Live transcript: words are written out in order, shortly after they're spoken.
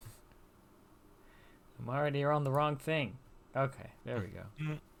already on the wrong thing. Okay, there we go.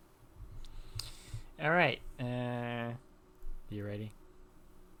 Mhm. All right. You ready?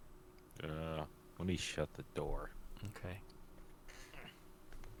 Let me shut the door. Okay.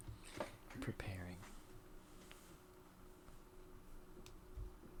 Preparing.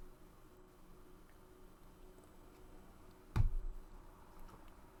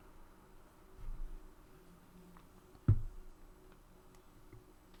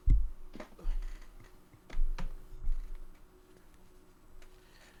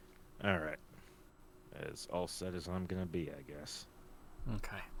 All right. As all set as I'm gonna be, I guess.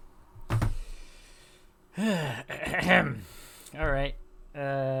 Okay. All right.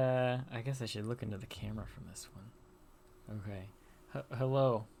 I guess I should look into the camera from this one. Okay.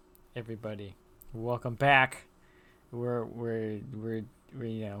 Hello, everybody. Welcome back. We're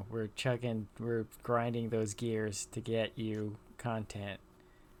chugging, we're grinding those gears to get you content.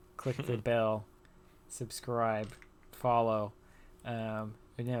 Click the bell, subscribe, follow.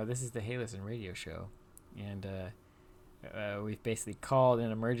 This is the Hey Listen radio show, and we've basically called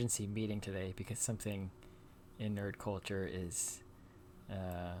an emergency meeting today because something in nerd culture is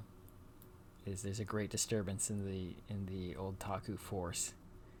there's a great disturbance in the old Taku force.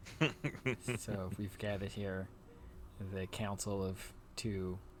 So we've gathered here the council of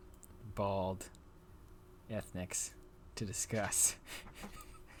two bald ethnics to discuss.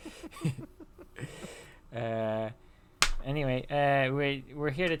 uh, anyway, we're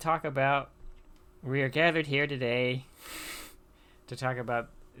here to talk about. We are gathered here today to talk about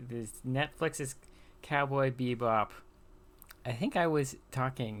this Netflix's Cowboy Bebop. I think I was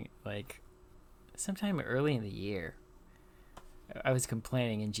talking like sometime early in the year. I was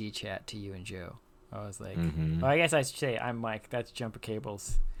complaining in G Chat to you and Joe. I was like, Mm-hmm. well, I guess I should say I'm Mike. That's Jumper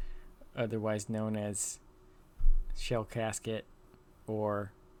Cables, otherwise known as Shell Casket,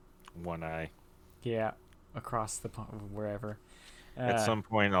 or One eye. yeah, across the wherever. At some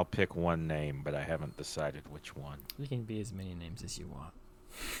point, I'll pick one name, but I haven't decided which one. You can be as many names as you want.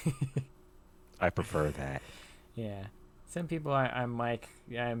 I prefer that. Yeah. Some people, I'm Mike.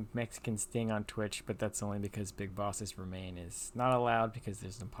 I'm Mexican Sting on Twitch, but that's only because Big Boss's Remain is not allowed because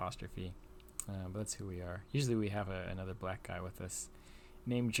there's an apostrophe. But that's who we are. Usually we have another black guy with us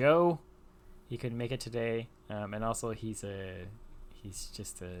named Joe. He couldn't make it today. And also he's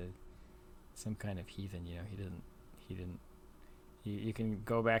just some kind of heathen, he didn't, you can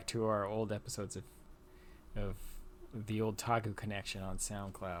go back to our old episodes of the old Tagu connection on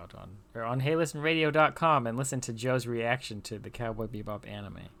SoundCloud on HeyListenRadio.com and listen to Joe's reaction to the Cowboy Bebop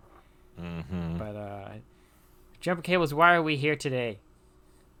anime. Mm-hmm. But Jumper Cables, why are we here today?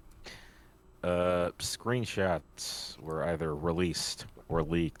 Screenshots were either released or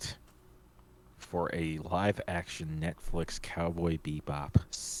leaked for a live-action Netflix Cowboy Bebop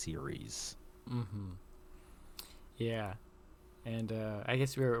series. Mm-hmm. Yeah. And I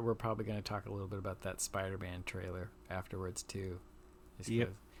guess we're probably going to talk a little bit about that Spider-Man trailer afterwards too.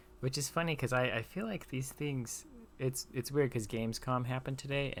 Yep. Which is funny because I feel like these things, it's weird because Gamescom happened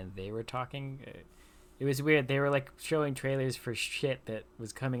today and they were talking. It was weird. They were like showing trailers for shit that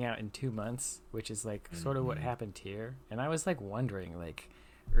was coming out in 2 months, which is like sort of what Mm-hmm. happened here. And I was like wondering like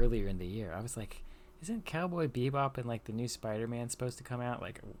earlier in the year, I was like, isn't Cowboy Bebop and like the new Spider-Man supposed to come out?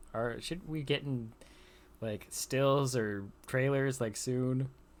 Like, should we get in like stills or trailers like soon?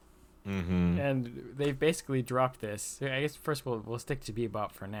 Mm-hmm. And they've basically dropped this. I guess first we'll stick to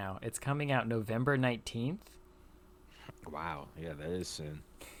Bebop for now. It's coming out November 19th. Wow. Yeah, that is soon.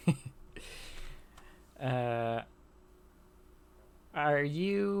 uh are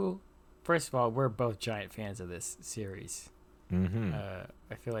you First of all, we're both giant fans of this series. Mm-hmm.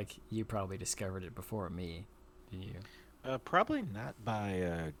 I feel like you probably discovered it before me. Did you? Probably not by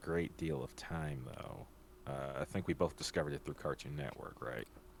a great deal of time, though. I think we both discovered it through Cartoon Network, right?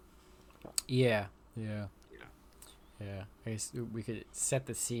 Yeah. Yeah. Yeah. Yeah. I guess we could set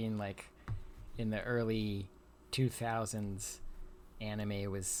the scene like in the early 2000s. Anime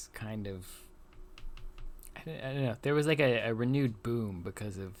was kind of, I don't know. There was like a renewed boom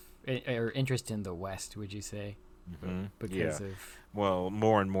because of or interest in the West. Would you say? Mm-hmm. Yeah. Because of Well,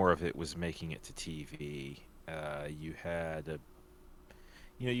 more and more of it was making it to TV. You had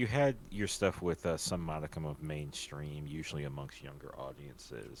you had your stuff with some modicum of mainstream, usually amongst younger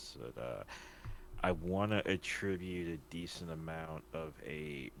audiences. But I want to attribute a decent amount of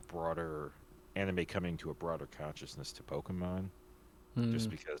a broader anime coming to a broader consciousness to Pokemon, just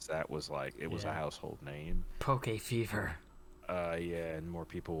because that was like it was a yeah, household name. Poke Fever. Yeah, and more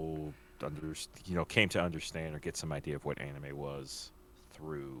people came to understand or get some idea of what anime was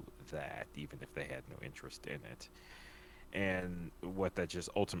through that, even if they had no interest in it. And what that just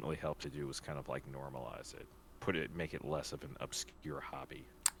ultimately helped to do was kind of like normalize it, make it less of an obscure hobby.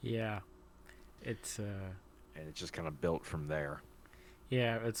 Yeah, it's And it just kind of built from there.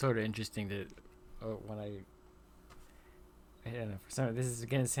 yeah, it's sort of interesting to when I don't know, for some this is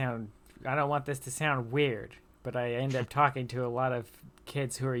gonna sound, I don't want this to sound weird, but I end up talking to a lot of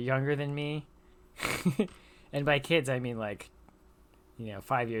kids who are younger than me. And by kids I mean like,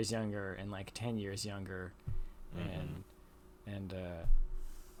 5 years younger and like 10 years younger. Mm-hmm. And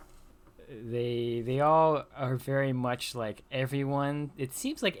they all are very much like everyone. It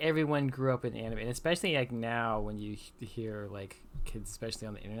seems like everyone grew up in anime, and especially like now when you hear like kids, especially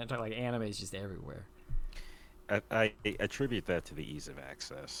on the internet, talk like anime is just everywhere. I attribute that to the ease of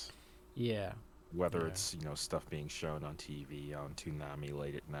access. Yeah, Whether yeah. it's stuff being shown on TV on Toonami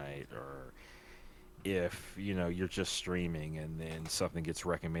late at night, or if you're just streaming and then something gets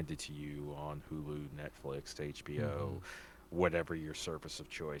recommended to you on Hulu, Netflix, Mm-hmm. HBO, whatever your service of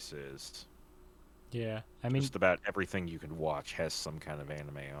choice is. Yeah, I mean, Just about everything you can watch has some kind of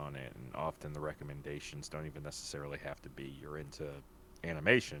anime on it, and often the recommendations don't even necessarily have to be you're into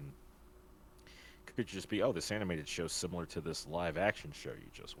animation. Could just be, oh, this animated show similar to this live action show you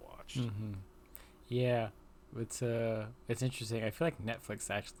just watched. mm-hmm. Yeah, it's interesting. I feel like Netflix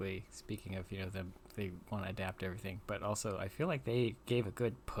actually, speaking of them, they want to adapt everything, but also I feel like they gave a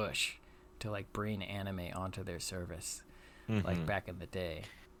good push to like bring anime onto their service, like Hmm. back in the day.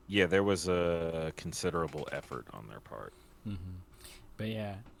 Yeah, there was a considerable effort on their part. Mm-hmm. But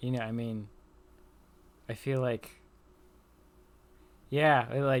yeah, I mean, I feel like, yeah,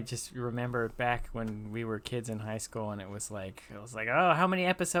 I like just remember back when we were kids in high school, and it was like, oh, how many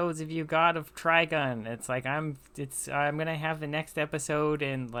episodes have you got of Trigun? It's like I'm gonna have the next episode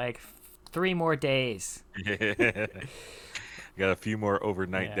in like 3 more days. Got a few more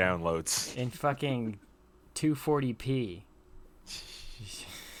overnight Yeah, downloads. in fucking 240p.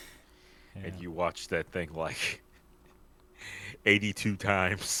 And Yeah, you watch that thing like 82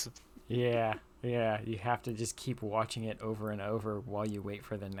 times. yeah, yeah. You have to just keep watching it over and over while you wait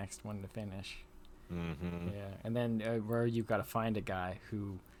for the next one to finish. Hmm. Yeah, and then where you've got to find a guy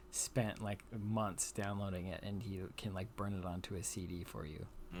who spent like months downloading it, and he can like burn it onto a CD for you.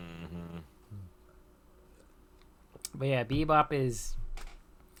 Hmm. But yeah, Bebop is,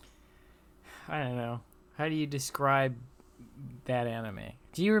 I don't know. How do you describe that anime?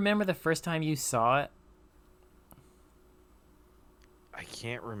 Do you remember the first time you saw it? I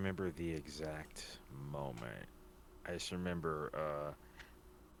can't remember the exact moment. I just remember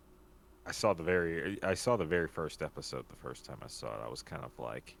I saw the very first episode the first time I saw it. I was kind of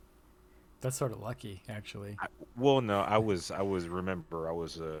like, That's sort of lucky, actually. well, no, I was a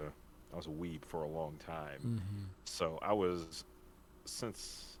weeb for a long time. Mm-hmm. So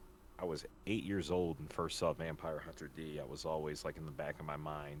since I was 8 years old and first saw Vampire Hunter D, I was always like in the back of my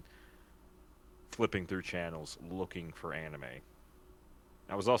mind flipping through channels looking for anime.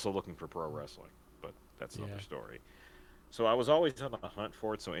 I was also looking for pro wrestling, but that's another Yeah. story. So I was always on the hunt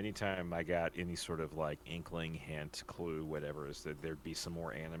for it. So anytime I got any sort of like inkling, hint, clue, whatever, is that there'd be some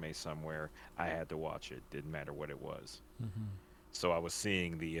more anime somewhere, I had to watch it. Didn't matter what it was. Mm-hmm. So I was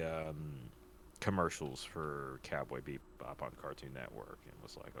seeing the commercials for Cowboy Bebop on Cartoon Network and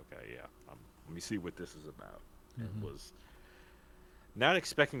was like, okay, yeah, let me see what this is about. And Mm-hmm. was not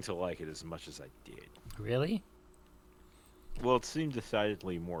expecting to like it as much as I did. Really? Well, it seemed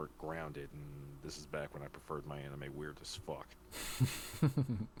decidedly more grounded, and this is back when I preferred my anime weird as fuck.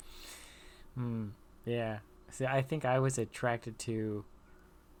 Hmm. Yeah. See, I think I was attracted to.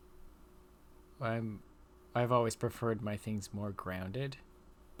 I'm. I've always preferred my things more grounded,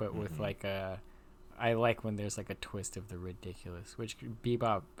 but with Hmm. like a. I like when there's like a twist of the ridiculous, which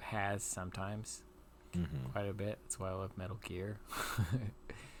Bebop has sometimes Hmm. quite a bit. That's why I love Metal Gear.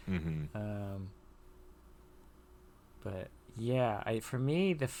 Hmm. um, but yeah, for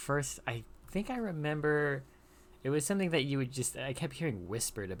me the first, I think I remember it was something that you would just, I kept hearing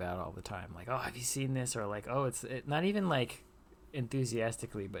whispered about all the time, like, oh, have you seen this, or like, oh, not even like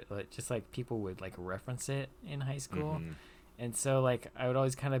enthusiastically, but like, just like people would like reference it in high school. Hmm. And so like I would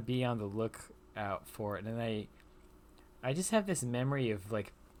always kind of be on the lookout for it, and I just have this memory of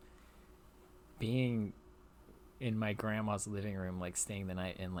like being in my grandma's living room, like staying the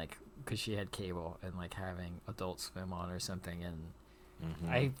night, and like because she had cable, and like having Adult Swim on or something. And Hmm.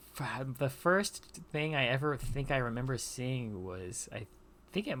 I the first thing I ever think I remember seeing was, I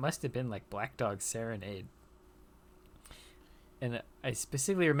think it must have been like Black Dog Serenade. And I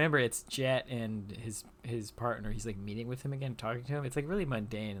specifically remember it's Jet and his partner. He's like meeting with him again, talking to him. It's like really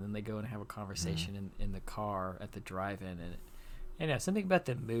mundane, and then they go and have a Hmm. conversation in the car at the drive-in, and I know something about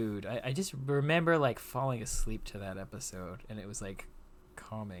the mood. I just remember like falling asleep to that episode, and it was like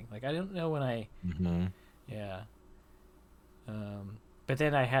calming. Like I don't know when I, Mm-hmm. yeah. But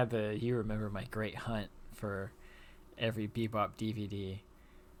then I had the you remember my great hunt for every Bebop DVD.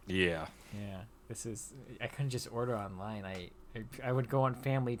 Yeah. Yeah, this is I couldn't just order online. I would go on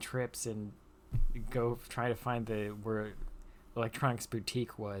family trips and go try to find the where Electronics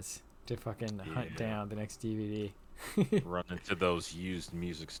Boutique was to fucking hunt Yeah. down the next DVD. Run into those used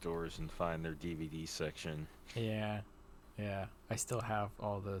music stores and find their DVD section. Yeah, yeah. I still have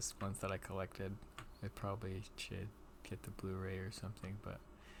all those ones that I collected. I probably should get the Blu-ray or something, but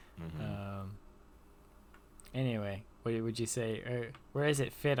Mm-hmm. um, anyway, what would you say? Where does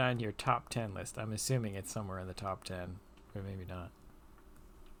it fit on your top 10 list? I'm assuming it's somewhere in the top 10, but maybe not.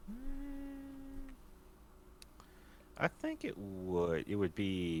 I think it would. It would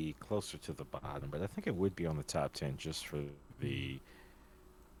be closer to the bottom, but I think it would be on the top 10 just for Mm. the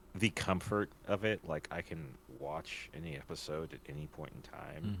the comfort of it. Like I can watch any episode at any point in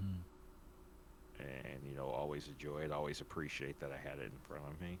time, Mm-hmm. and always enjoy it. Always appreciate that I had it in front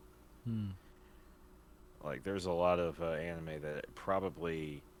of me. Mm. Like there's a lot of anime that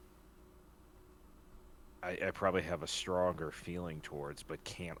probably I probably have a stronger feeling towards, but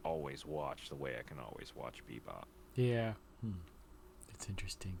can't always watch the way I can always watch Bebop. Yeah. Hmm. It's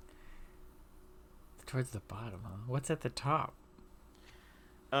interesting. Towards the bottom, huh? What's at the top?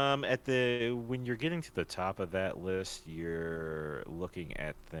 At the when you're getting to the top of that list, you're looking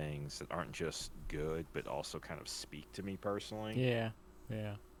at things that aren't just good, but also kind of speak to me personally. Yeah.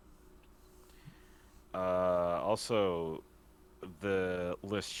 Yeah. Also, the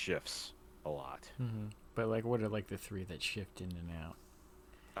list shifts a lot. Mm-hmm. But like, what are like the three that shift in and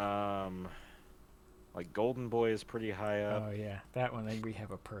out? Um, like Golden Boy is pretty high up. Oh yeah, that one. We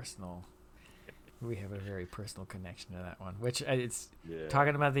have a personal. We have a very personal connection to that one. Which it's Yeah.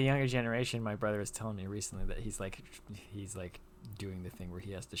 talking about the younger generation. My brother was telling me recently that he's like doing the thing where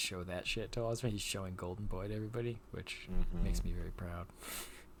he has to show that shit to us when he's showing Golden Boy to everybody, which Mm-hmm. makes me very proud.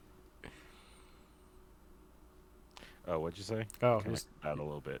 Oh, what'd you say? Oh, Kind of cut out a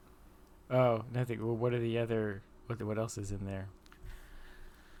little bit. oh, nothing. Well, what are the other? What else is in there?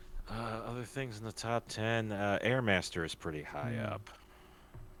 Other things in the top 10, Airmaster is pretty high Hmm. up.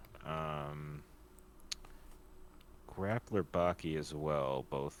 Um, Grappler Baki as well,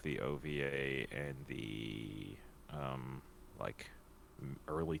 both the OVA and the um, like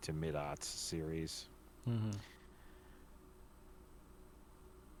early to mid aughts series. Mm-hmm.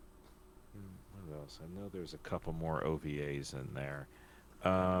 What else? I know there's a couple more OVAs in there.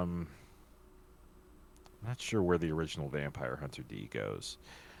 Um, Not sure where the original Vampire Hunter D goes.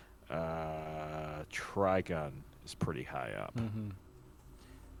 Trigun is pretty high up. Mm-hmm.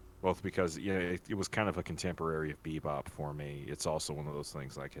 Both because it was kind of a contemporary of Bebop for me. It's also one of those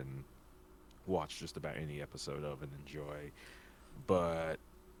things I can watch just about any episode of and enjoy. But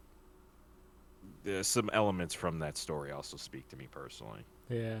there's some elements from that story also speak to me personally.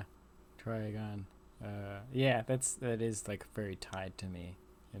 Yeah. Trigon. Yeah, that is like very tied to me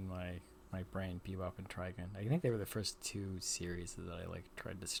in my brain. Bebop and Trigun. I think they were the first two series that I like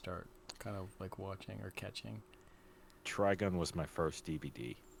tried to start, kind of like watching or catching. Trigun was my first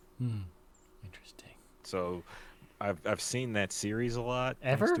DVD. Hmm. Interesting. So I've seen that series a lot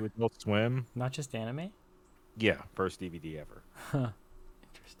thanks Ever? to Adult Swim. Not just anime. Yeah, first DVD ever. Huh.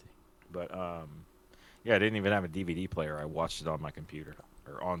 Interesting. But yeah, I didn't even have a DVD player. I watched it on my computer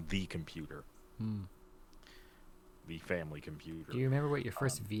or on the computer, Hmm. the family computer. Do you remember what your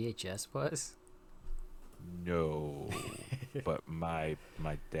first VHS was? No, but my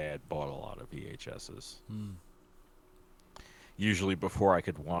dad bought a lot of VHSs. Hmm. Usually before I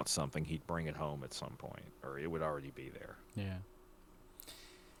could want something, he'd bring it home at some point, or it would already be there. Yeah.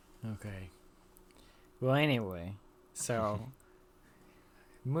 Okay. Well, anyway, so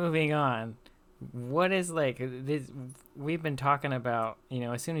moving on. What is like this? We've been talking about,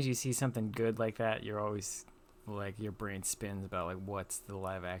 as soon as you see something good like that, you're always like your brain spins about like what's the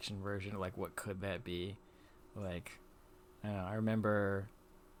live action version, like what could that be? Like, I don't know.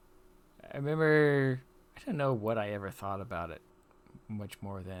 I don't know what I ever thought about it much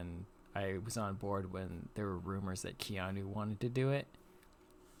more than I was on board when there were rumors that Keanu wanted to do it.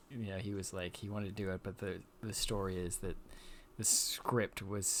 He was like he wanted to do it, but the story is that the script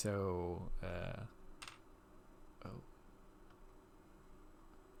was so oh,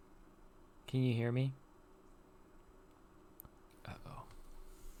 can you hear me?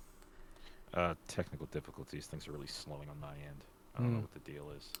 Technical difficulties. Things are really slowing on my end. I don't know what the deal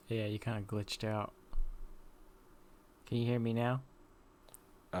is. Yeah, you kind of glitched out. Can you hear me now?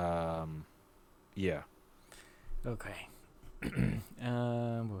 Yeah. Okay.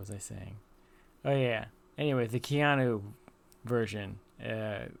 What was I saying? Oh yeah. Anyway, the Keanu version.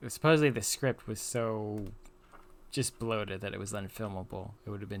 Supposedly the script was so just bloated that it was unfilmable. It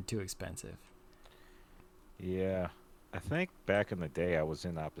would have been too expensive. Yeah. I think back in the day I was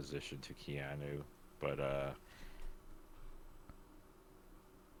in opposition to Keanu, but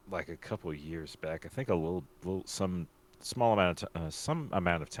like a couple years back, I think a some small amount of some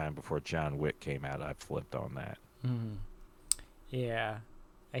amount of time before John Wick came out, I flipped on that. Mm. Yeah,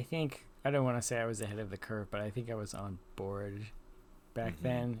 I think I don't want to say I was ahead of the curve, but I think I was on board back Hmm.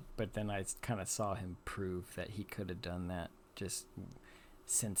 then. But then I kind of saw him prove that he could have done that just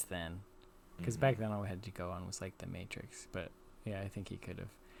since then. Because back Hmm. then all we had to go on was like the Matrix. But yeah, I think he could have.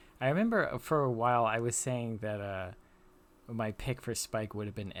 I remember for a while I was saying that my pick for Spike would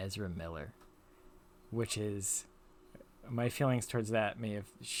have been Ezra Miller, which is my feelings towards that may have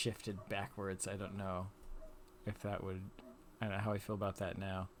shifted backwards. I don't know if that would. I don't know how I feel about that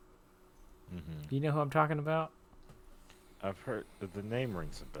now. Hmm. You know who I'm talking about? I've heard the name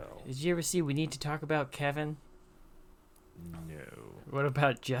rings a bell. Did you ever see We Need to Talk About Kevin? No, What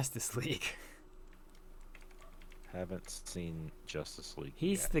about Justice League? haven't seen Justice League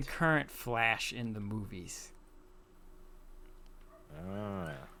He's the yet. current Flash in the movies.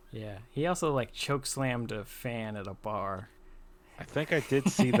 Ah, Yeah. He also like chokeslammed a fan at a bar. I think I did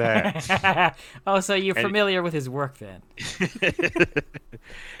see that. Oh, so you're And familiar with his work then?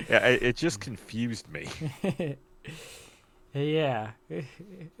 yeah, it just confused me. Yeah.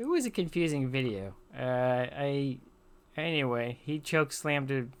 It was a confusing video. I Anyway, he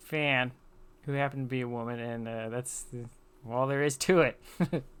chokeslammed a fan who happened to be a woman, and that's all there is to it.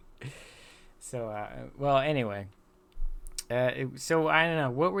 So, well, anyway. So I don't know.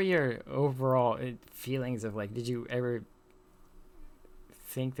 What were your overall feelings of like? Did you ever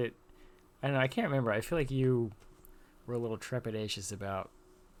think that? I don't know. I can't remember. I feel like you were a little trepidatious about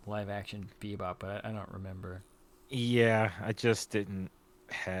live action Bebop, but I don't remember. Yeah, I just didn't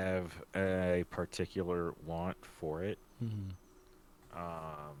have a particular want for it. Hmm.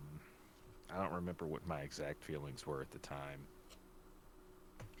 Um, I don't remember what my exact feelings were at the time,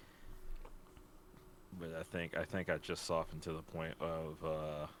 but I think I just softened to the point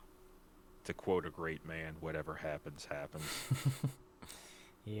of to quote a great man, whatever happens, happens.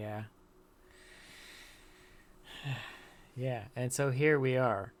 Yeah, yeah. And so here we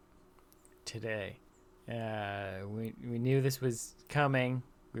are today. We knew this was coming.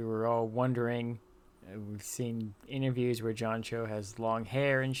 We were all wondering. We've seen interviews where John Cho has long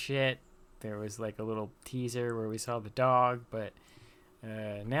hair and shit. There was like a little teaser where we saw the dog, but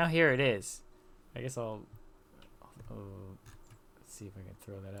now here it is. I guess I'll see if I can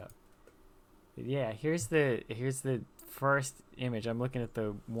throw that up. But yeah, here's the first image. I'm looking at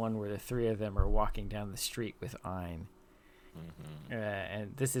the one where the three of them are walking down the street with Ein, Hmm.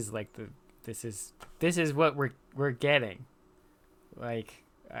 and this is like this is what we're getting. Like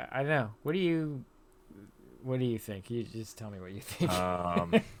I don't know. What do you think? You just tell me what you think.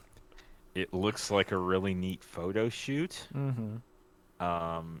 Um, it looks like a really neat photo shoot.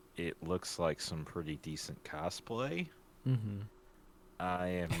 Mm-hmm. It looks like some pretty decent cosplay. Mm-hmm. I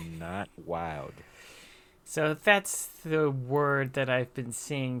am not wowed. So that's the word that I've been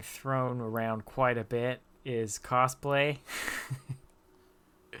seeing thrown around quite a bit is cosplay.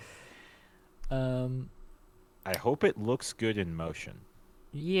 um, I hope it looks good in motion.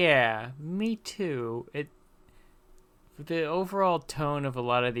 yeah, me too. The overall tone of a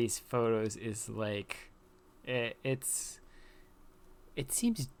lot of these photos is like it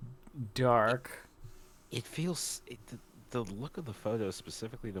seems It, dark. it feels the look of the photos,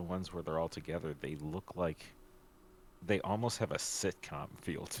 specifically the ones where they're all together, they look like they almost have a sitcom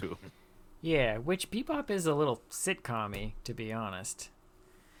feel to them. Yeah, which Bebop is a little sitcom-y, to be honest.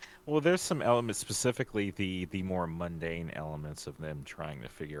 Well, there's some elements, specifically the more mundane elements of them trying to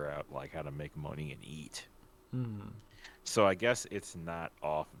figure out like how to make money and eat. Hmm. So I guess it's not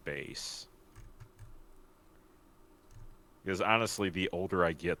off base. Because honestly, the older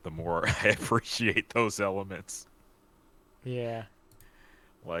I get, the more I appreciate those elements. Yeah.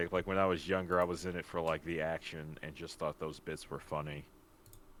 Like when I was younger, I was in it for like the action and just thought those bits were funny.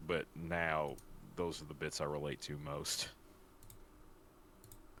 But now, those are the bits I relate to most.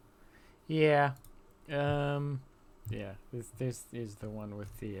 Yeah. Um. Yeah. This is the one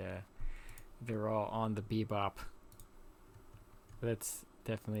with the. They're all on the Bebop. That's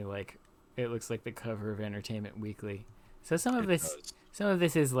definitely like. It looks like the cover of Entertainment Weekly. So It does. some of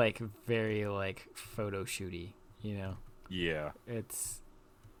this is like very like photo shooty. You know. Yeah. It's.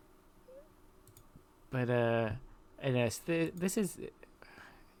 But and this is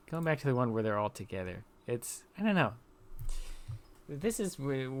going back to the one where they're all together. It's I don't know. this is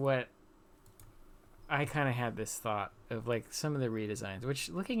what I kind of had this thought of, like some of the redesigns, which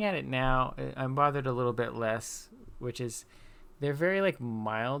looking at it now, I'm bothered a little bit less, which is they're very like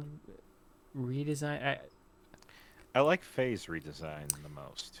mild redesign. I like Faye's redesign the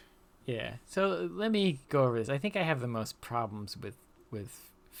most. Yeah. So let me go over this. I think I have the most problems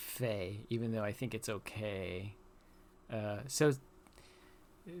with Faye, even though I think it's okay. So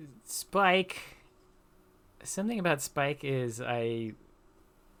Spike, something about Spike is I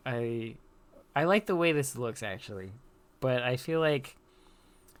I like the way this looks actually, but I feel like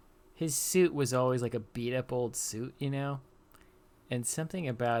his suit was always like a beat up old suit, you know? And something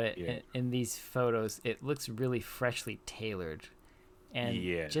about it Yeah. in these photos, it looks really freshly tailored. And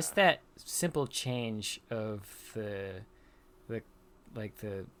Yeah. just that simple change of the like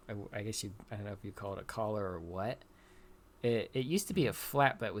the I guess you I don't know if you call it a collar or what. It used to be a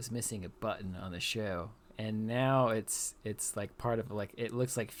flap that was missing a button on the show, and now it's like part of like it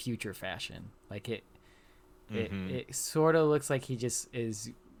looks like future fashion. Like Mm-hmm. it sort of looks like he just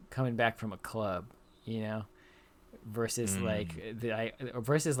is coming back from a club, you know, versus Mm. like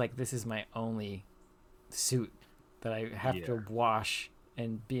versus like this is my only suit that I have Yeah. to wash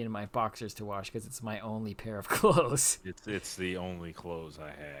and be in my boxers to wash because it's my only pair of clothes. It's the only clothes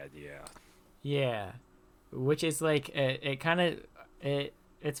I had. Yeah. Yeah, which is like it kind of it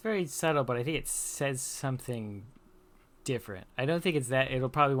it's very subtle, but I think it says something different. I don't think it's that it'll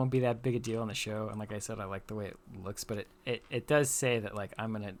probably won't be that big a deal on the show. And like I said, I like the way it looks, but it does say that like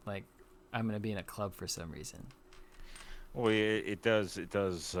I'm gonna be in a club for some reason. Well, it does. It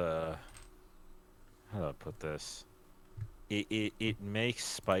does. How do I put this? It makes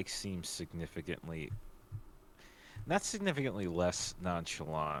Spike seem significantly, not significantly less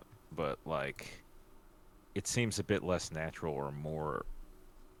nonchalant, but like it seems a bit less natural or more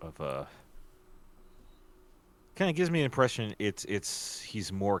of a kind of gives me the impression it's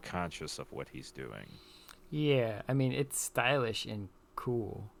he's more conscious of what he's doing. Yeah, I mean it's stylish and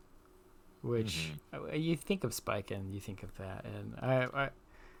cool, which Hmm. you think of Spike and you think of that, and I,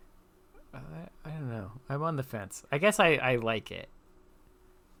 I don't know. I'm on the fence. I guess I like it,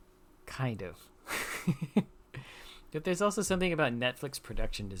 kind of. But there's also something about Netflix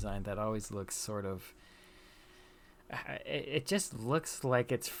production design that always looks sort of. It just looks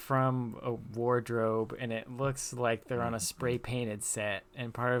like it's from a wardrobe, and it looks like they're on a Hmm. spray painted set.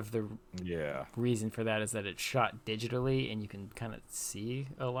 And part of the Yeah. reason for that is that it's shot digitally, and you can kind of see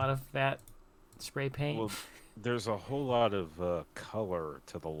a lot of that spray paint. Well, there's a whole lot of color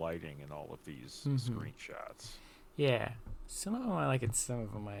to the lighting in all of these Hmm. screenshots, Yeah, some of them I like, and some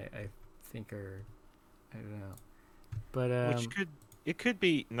of them I think are I don't know, but which could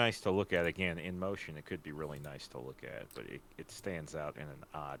be nice to look at again in motion. It could be really nice to look at, but it stands out in an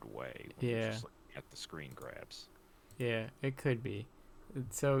odd way when you're yeah, just looking at the screen grabs. yeah, it could be.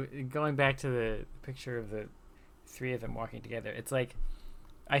 So going back to the picture of the three of them walking together, it's like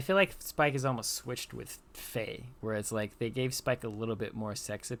I feel like Spike is almost switched with Faye, where it's like they gave Spike a little bit more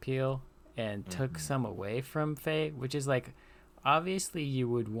sex appeal and took Hmm. some away from Faye, which is like obviously you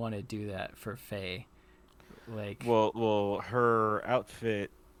would want to do that for Faye. Like Her outfit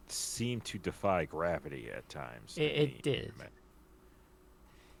seemed to defy gravity at times in it the did. anime.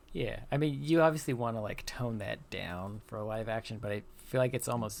 Yeah, I mean, you obviously want to like tone that down for a live action, but I feel like it's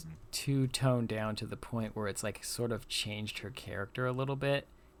almost Hmm. too toned down to the point where it's like sort of changed her character a little bit.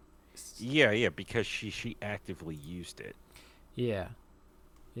 Yeah, yeah, because she actively used it. Yeah,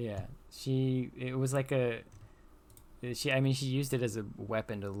 yeah. It was like a she. I mean, she used it as a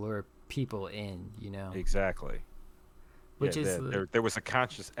weapon to lure people in. You know, Exactly. Yeah, which is there was a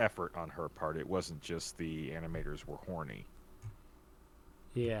conscious effort on her part. It wasn't just the animators were horny.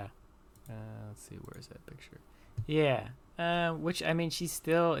 yeah. Let's see, where's that picture? Yeah. Which I mean, she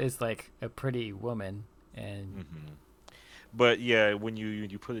still is like a pretty woman, and Hmm. But yeah, when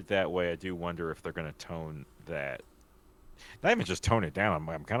you put it that way, I do wonder if they're going to tone that. Not even just tone it down.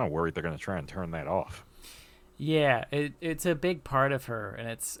 I'm kind of worried they're going to try and turn that off. yeah, it's a big part of her, and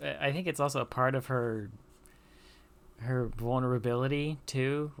it's I think it's also a part of her vulnerability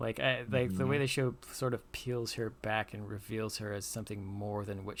too. Like the way Hmm. the show sort of peels her back and reveals her as something more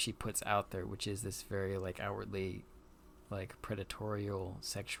than what she puts out there, which is this very like outwardly like predatorial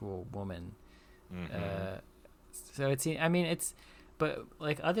sexual woman. Hmm. Uh, so it's I mean it's but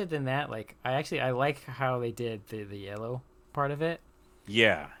like other than that, like I like how they did the yellow part of it.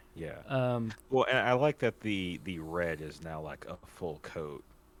 Yeah, yeah. Um, Well, and I like that the red is now like a full coat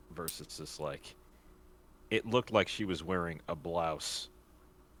versus just like it looked like she was wearing a blouse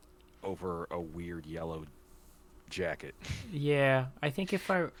over a weird yellow jacket. Yeah, I think if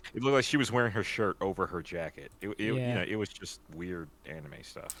I It looked like she was wearing her shirt over her jacket. yeah. It was just weird anime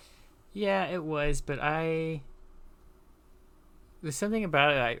stuff. Yeah, it was, but there's something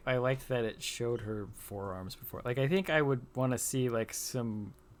about it I liked that it showed her forearms before. Like I think I would want to see like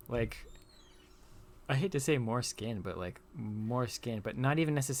some like I hate to say more skin, but like more skin, but not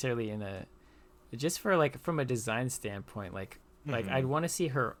even necessarily in a just for like from a design standpoint like I'd Hmm. want to see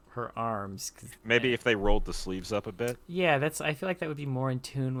her arms 'cause, Maybe if they rolled the sleeves up a bit. yeah, that's I feel like that would be more in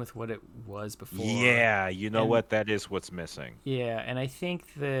tune with what it was before. Yeah, you know And what? That is what's missing. yeah, and I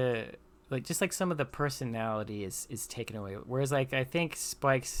think the like just like some of the personality is taken away. Whereas like I think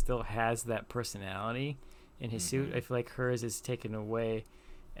Spike still has that personality in his suit. Hmm. I feel like hers is taken away,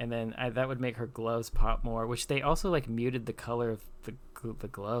 and then that would make her gloves pop more. Which they also like muted the color of the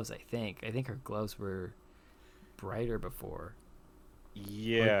gloves. I think her gloves were brighter before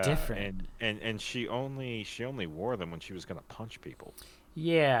or Yeah, different. and she only wore them when she was gonna punch people.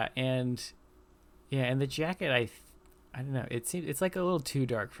 Yeah, and the jacket I don't know. It seems it's like a little too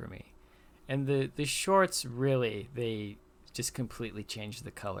dark for me. And the shorts really they just completely changed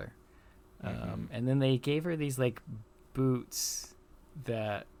the color. Hmm. And then they gave her these like boots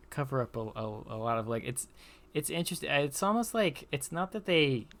that cover up a lot of like it's interesting. It's almost like it's not that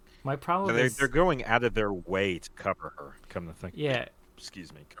they. My problem Yeah, with they're this, going out of their way to cover her. Come to think, yeah,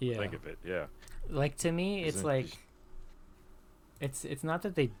 excuse me. Come to yeah. think of it, yeah. Like to me, it's Isn't like it's not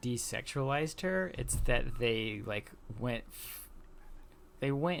that they desexualized her. It's that they like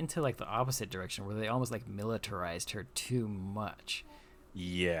they went into like the opposite direction where they almost like militarized her too much.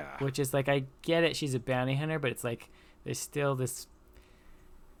 yeah. Which is like I get it, she's a bounty hunter, but it's like there's still this.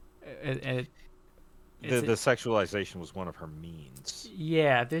 It's The sexualization was one of her means.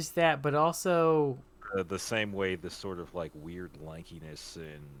 yeah, there's that, but also The same way the sort of like weird lankiness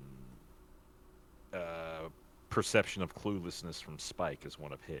and uh, perception of cluelessness from Spike is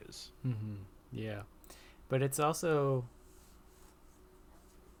one of his. yeah, but it's also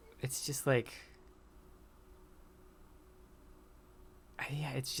it's just like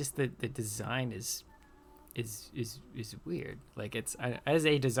yeah, it's just the design is weird. Like as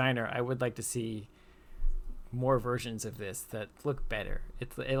a designer, I would like to see more versions of this that look better.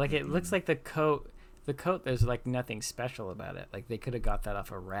 Like it looks Hmm. like the coat there's like nothing special about it. Like they could have got that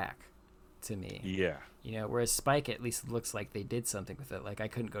off a rack to me. Yeah. You know, whereas Spike at least looks like they did something with it. Like I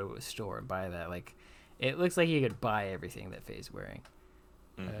couldn't go to a store and buy that. Like it looks like you could buy everything that Faye's wearing.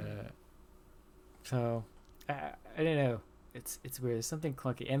 Hmm. Uh, so I don't know. It's weird. There's something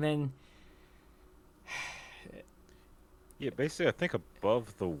clunky. And then Yeah, basically, I think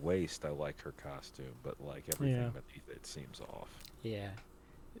above the waist, I liked her costume, but like yeah, everything beneath it seems off. yeah,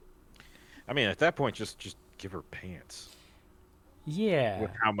 I mean, at that point, just give her pants yeah,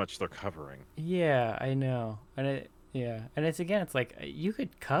 with how much they're covering. yeah. I know. And yeah, and it's again, it's like you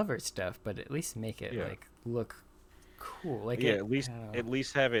could cover stuff, but at least make it Yeah. like look cool. Like Yeah, it. I don't know. at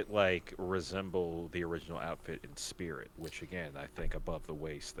least have it like resemble the original outfit in spirit, which again, I think above the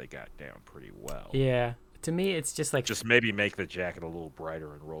waist they got down pretty well. Yeah. To me, it's just like Just maybe make the jacket a little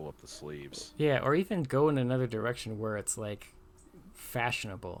brighter and roll up the sleeves. yeah, or even go in another direction where it's like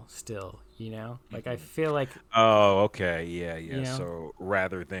fashionable still, you know? Like I Hmm. feel like, Oh, okay. Yeah, you yeah. know, So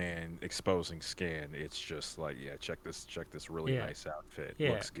rather than exposing skin, it's just like, yeah, check this really yeah, nice outfit.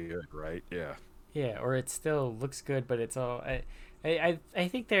 yeah, Looks good, right? Yeah. yeah, or it still looks good, but it's all I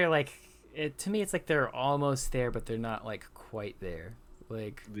think they're like to me it's like they're almost there, but they're not like quite there.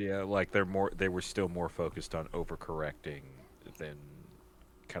 Like Yeah, like they were still more focused on overcorrecting than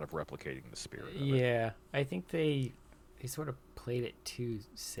kind of replicating the spirit of it. yeah, I think they sort of played it too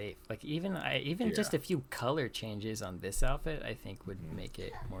safe. Like even Yeah. just a few color changes on this outfit, I think would Hmm. make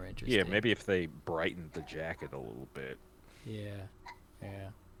it more Yeah, interesting. maybe if they brightened the jacket a little bit. Yeah, yeah.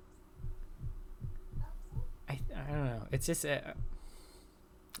 I don't know. It's just I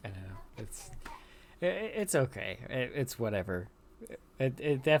don't know. It's okay. It's whatever.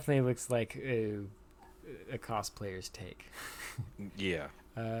 It definitely looks like a cosplayer's take. Yeah.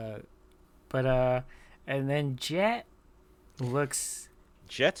 Uh, but and then Jet looks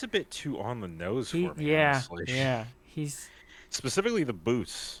Jet's a bit too on the nose he for me, yeah honestly. yeah he's Specifically the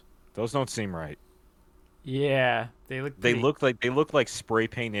boots. Those don't seem right. yeah they look pretty They look like spray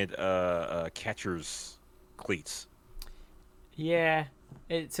painted catcher's cleats. yeah.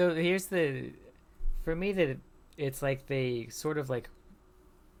 So here's the for me that it's like they sort of like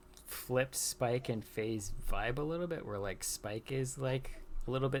flipped Spike and Faye's vibe a little bit, where like Spike is like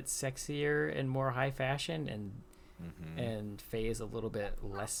a little bit sexier and more high fashion, Hmm. and Faye is a little bit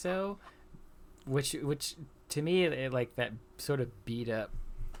less so. Which to me, like that sort of beat up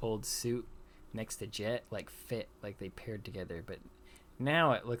old suit next to Jet like fit, like they paired together. But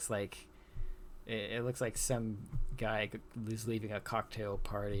now it looks like some guy was leaving a cocktail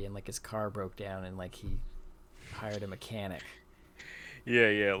party and like his car broke down and like he hired a mechanic. Yeah,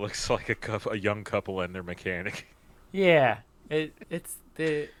 yeah, it looks like a young couple and their mechanic. Yeah, it's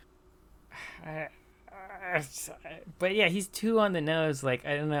the. I, I, but yeah, he's too on the nose. Like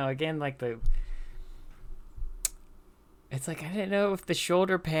I don't know. Again, like the. It's like I don't know if the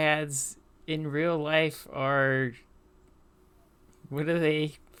shoulder pads in real life are. What are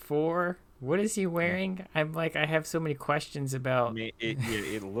they for? What is he wearing? I'm like I have so many questions I about. mean,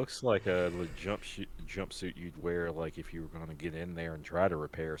 it looks like a jumpsuit you'd wear like if you were going to get in there and try to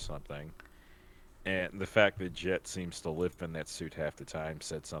repair something. And the fact that Jet seems to live in that suit half the time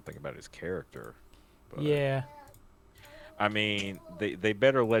said something about his character. But Yeah. I mean, they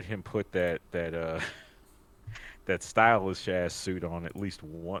better let him put that stylish ass suit on at least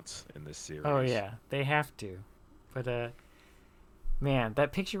once in this Oh series. yeah. They have to. But man,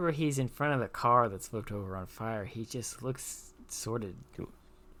 that picture where he's in front of the car that's flipped over on fire, he just looks sort of. He,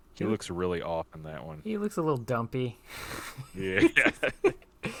 He he looks. looks really off in that one. He looks a little dumpy. Yeah.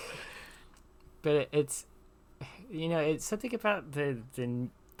 But it's it's something about the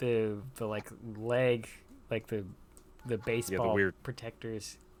like leg, like the Yeah, the baseball weird.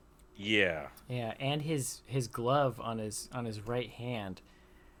 protectors. Yeah. Yeah, and his glove on his right hand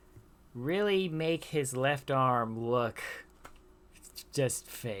really make his left arm look just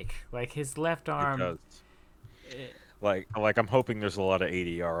fake. Like his left It arm. does. eh, Like I'm hoping there's a lot of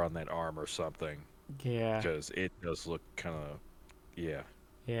ADR on that arm or something yeah, because it does look kind of yeah.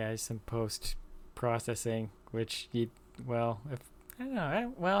 yeah, some post processing, which you well if. I don't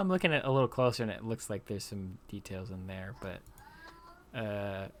know. Well, I'm looking at it a little closer, and it looks like there's some details in there,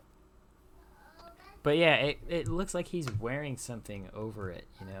 uh, but yeah, it looks like he's wearing something over it,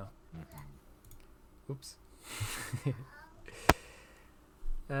 you know. Mhm. Oops.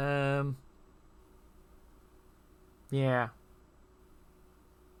 um. Yeah.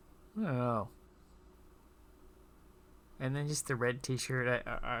 I don't know. And then just the red T-shirt.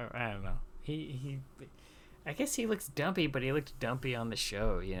 I don't know. He. I guess he looks dumpy, but he looked dumpy on the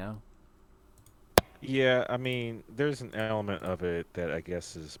show, you know. Yeah, I mean, there's an element of it that I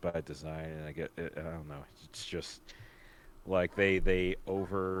guess is by design, and I don't know. It's just like they did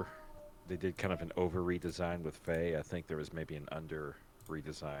kind of an over redesign with Faye. I think there was maybe an under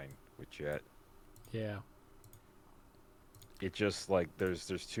redesign with Jet. Yeah. It just like there's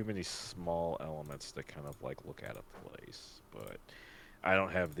too many small elements that kind of like look out of place, but I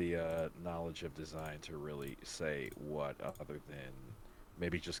don't have the knowledge of design to really say what other than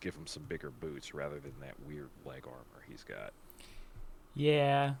maybe just give him some bigger boots rather than that weird leg armor he's got.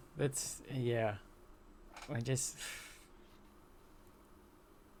 Yeah. That's yeah. I just.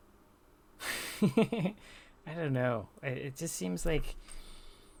 I don't know. It just seems like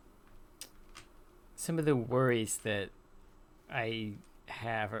some of the worries that I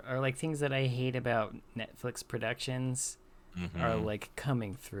have are like things that I hate about Netflix productions are Mm-hmm. like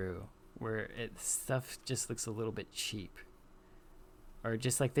coming through where stuff just looks a little bit cheap or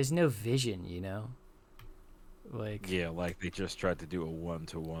just like there's no vision, you know? Like Yeah, like they just tried to do a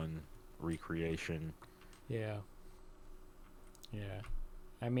one-to-one recreation. yeah. Yeah.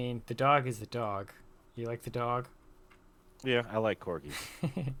 I mean, the dog is the dog. You like the dog? Yeah, I like corgis.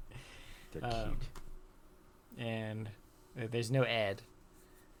 They're um, cute. and there's no Ed,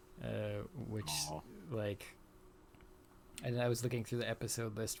 which Aw. like and I was looking through the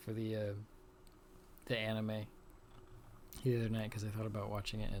episode list for the anime the other night because I thought about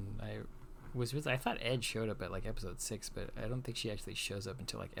watching it, and I thought Ed showed up at like episode 6, but I don't think she actually shows up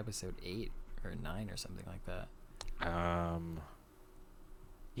until like episode 8 or 9 or something like that. Um,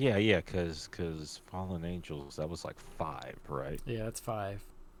 yeah, cause Fallen Angels that was like 5, right? Yeah, that's 5.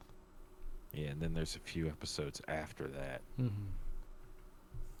 Yeah, and then there's a few episodes after that. Mm-hmm.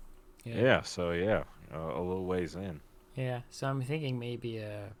 Yeah, Yeah, so yeah, a little ways in. yeah. So I'm thinking maybe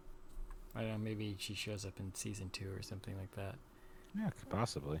I don't know, maybe she shows up in season 2 or something like that. Yeah,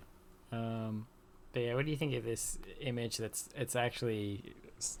 possibly. But yeah, what do you think of this image? It's actually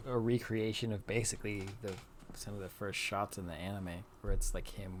a recreation of basically some of the first shots in the anime, where it's like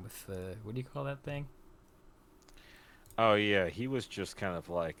him with the what do you call that thing? Oh yeah, he was just kind of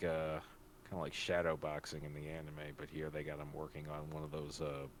like shadow boxing in the anime, but here they got him working on one of those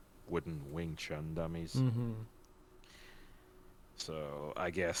wooden Wing Chun dummies. Mm-hmm. So I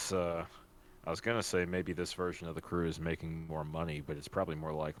guess I was gonna say maybe this version of the crew is making more money, but it's probably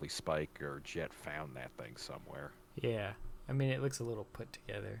more likely Spike or Jet found that thing somewhere. Yeah, I mean it looks a little put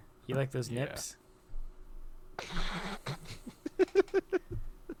together. You like those Yeah. nips?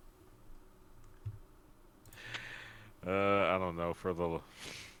 don't know for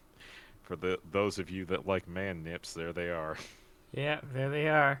the those of you that like man nips, there they are. Yeah, there they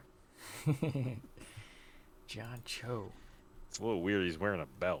are. John Cho. It's a little weird. He's wearing a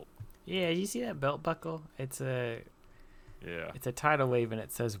belt. Yeah, you see that belt buckle? Yeah. It's a tidal wave and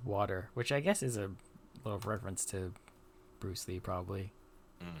it says water, which I guess is a little reference to Bruce Lee, probably.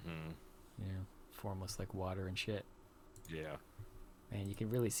 Mm-hmm. You know, formless like water and shit. Yeah. Man, you can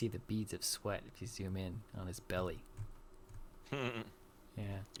really see the beads of sweat if you zoom in on his belly.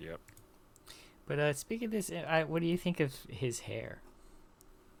 Yeah. Yep. But speaking of this, what do you think of his hair?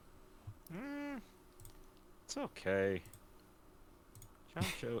 It's okay. John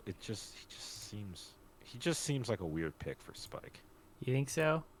Cho, he just seems like a weird pick for Spike. You think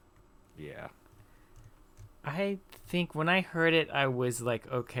so? Yeah. I think when I heard it, I was like,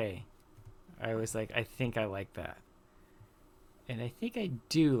 okay. I was like, I think I like that. And I think I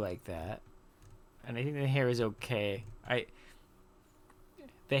do like that. And I think the hair is okay.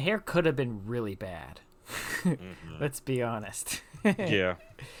 The hair could have been really bad. Mm-hmm. Let's be honest. Yeah.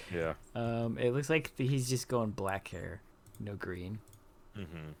 Yeah. It looks like he's just going black hair, no green.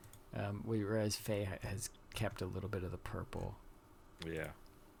 Mm-hmm. Whereas Faye has kept a little bit of the purple. Yeah.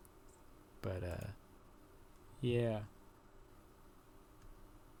 But yeah.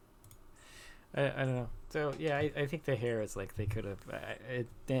 I don't know. So yeah, I think the hair is like they could have. It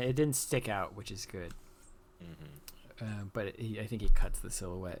didn't stick out, which is good. Mm-hmm. But I think he cuts the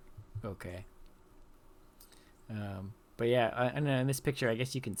silhouette okay. But yeah, I know in this picture, I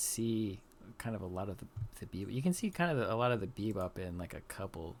guess you can see kind of a lot of the bebop. You can see kind of a lot of the bebop in like a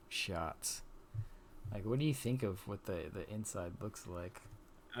couple shots. Like, what do you think of what the inside looks like?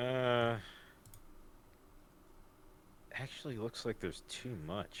 Actually looks like there's too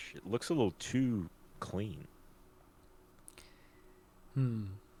much. It looks a little too clean.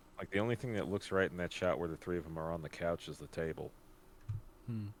 Like the only thing that looks right in that shot where the three of them are on the couch is the table.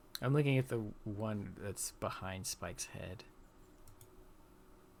 I'm looking at the one that's behind Spike's head.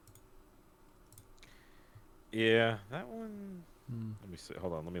 Yeah, that one. Let me see.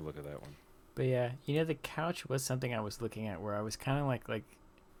 Hold on. Let me look at that one. But yeah, you know, the couch was something I was looking at where I was kind of like I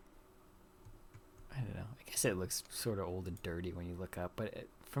don't know. I guess it looks sort of old and dirty when you look up, but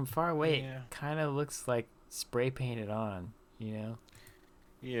from far away, Yeah. it kind of looks like spray painted on. You know?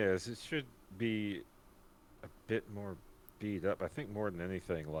 Yes, it should be a bit more beat up. I think more than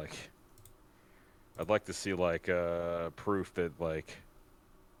anything, like I'd like to see like proof that like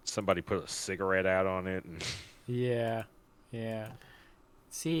somebody put a cigarette out on it and Yeah, yeah.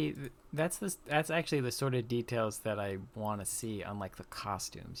 See, that's actually the sort of details that I want to see on like the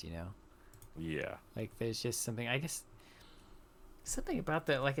costumes. You know? yeah. Like there's just something, I guess, something about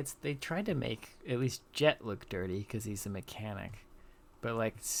that. Like they tried to make at least Jet look dirty because he's a mechanic, but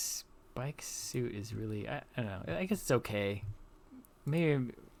like Spike's suit is really, I don't know. I guess it's okay. Maybe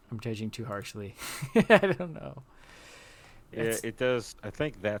I'm judging too harshly. I don't know. Yeah, it does. I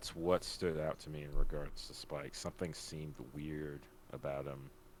think that's what stood out to me in regards to Spike. Something seemed weird about him.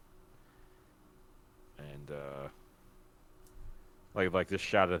 And like this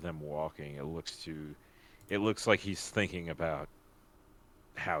shot of them walking, it looks like he's thinking about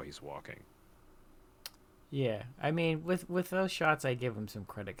how he's walking. Yeah, I mean, with those shots, I give him some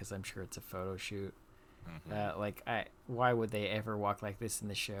credit because I'm sure it's a photo shoot. Why would they ever walk like this in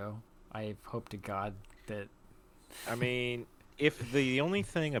the show? I hope to God that. I mean, if the only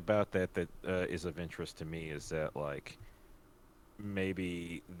thing about that is of interest to me is that like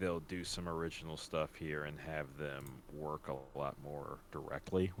maybe they'll do some original stuff here and have them work a lot more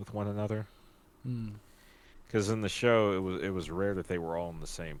directly with one another. Because in the show, it was rare that they were all in the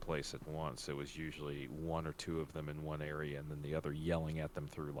same place at once. It was usually one or two of them in one area, and then the other yelling at them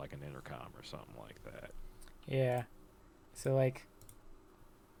through like an intercom or something like that. Yeah. So like.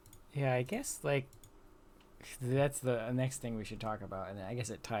 Yeah, I guess like. That's the next thing we should talk about, and I guess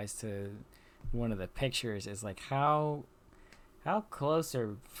it ties to one of the pictures. Is like how close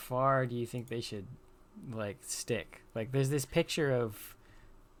or far do you think they should like stick? Like, there's this picture of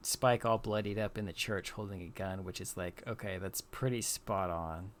Spike all bloodied up in the church holding a gun, which is like, okay, that's pretty spot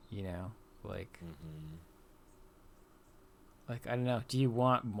on, you know? Like, like I don't know. Do you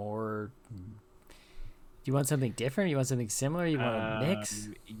want more? Do you want something different? You want something similar? You want a mix?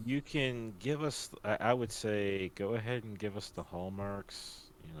 You can give us. I would say go ahead and give us the hallmarks.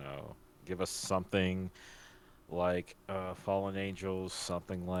 You know, give us something like Fallen Angels,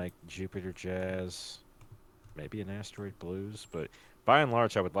 something like Jupiter Jazz, maybe an Asteroid Blues. But by and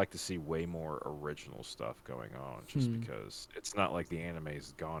large, I would like to see way more original stuff going on, just because it's not like the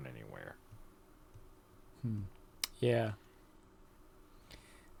anime's gone anywhere. Yeah,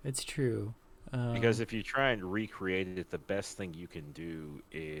 it's true. Because if you try and recreate it, the best thing you can do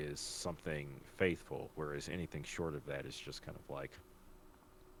is something faithful, whereas anything short of that is just kind of like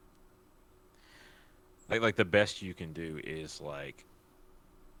the best you can do is like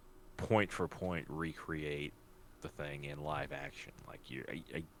point for point recreate the thing in live action. Like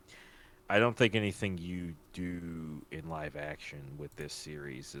I don't think anything you do in live action with this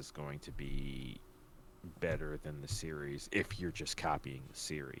series is going to be better than the series if you're just copying the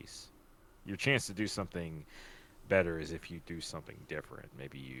series. Your chance to do something better is if you do something different.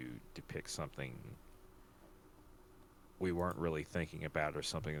 Maybe you depict something we weren't really thinking about, or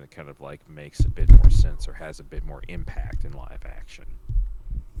something that kind of like makes a bit more sense or has a bit more impact in live action.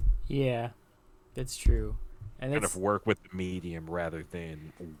 Yeah, that's true. And Kind of it's work with the medium rather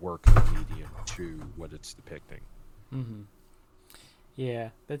than work the medium to what it's depicting. hmm yeah,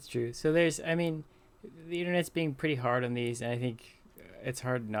 that's true. So there's, I mean, the internet's being pretty hard on these, and I think it's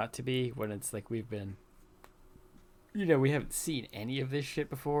hard not to be when it's like we've been, we haven't seen any of this shit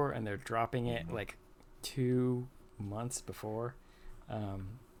before, and they're dropping it Mhm. like 2 months before.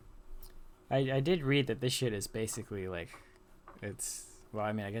 Um, I did read that this shit is basically like, it's, well,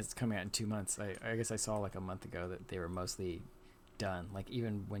 I mean, I guess it's coming out in 2 months. I guess I saw like a month ago that they were mostly done. Like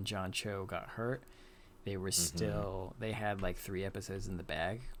even when John Cho got hurt, they were Mhm. still, they had like 3 episodes in the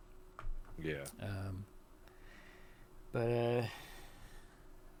bag. Yeah. Um, but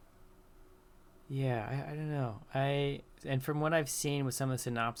yeah, I don't know. And from what I've seen with some of the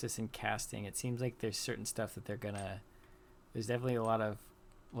synopsis and casting, it seems like there's certain stuff that they're gonna. There's definitely a lot of,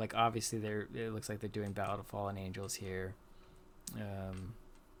 like, obviously they're. It looks like they're doing Battle of Fallen Angels here, um,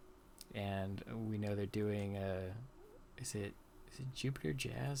 and we know they're doing. Is it Jupiter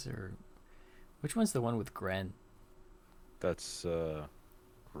Jazz, or which one's the one with Gren? That's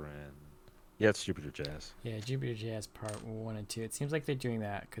Ren. Yeah, it's Jupiter Jazz. Yeah, Jupiter Jazz Part 1 and 2. It seems like they're doing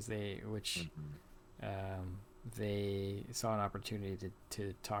that because Mhm. um, they saw an opportunity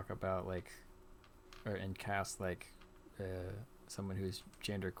to talk about like and cast like uh, someone who's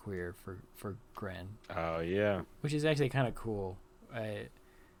genderqueer for Gren, Oh yeah. which is actually kind of cool. I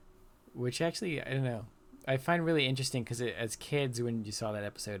which actually I don't know. I find really interesting because as kids, when you saw that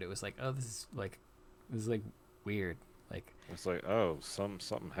episode, it was like, oh, this is like weird. Like, It's like, oh,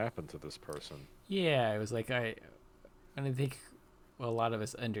 something happened to this person. yeah, it was like and I think a lot of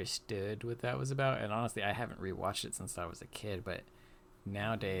us understood what that was about. And honestly, I haven't rewatched it since I was a kid, but Mhm.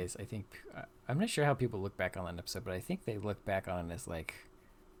 nowadays, I think I'm not sure how people look back on that episode, but I think they look back on it as like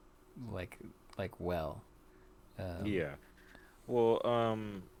well. Um, Yeah. Well,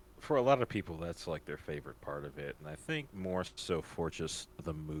 for a lot of people, that's like their favorite part of it, and I think more so for just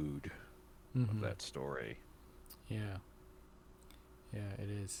the mood of hmm that story. Yeah, yeah, it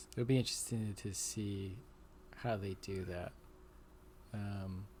is. It'll be interesting to see how they do that.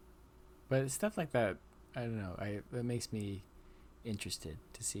 Um, but stuff like that, I don't know. That makes me interested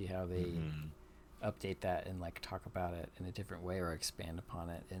to see how they Hmm. update that and like talk about it in a different way or expand upon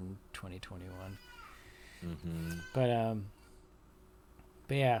it in 2021. Hmm.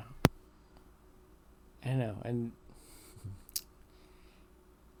 But yeah, I don't know. And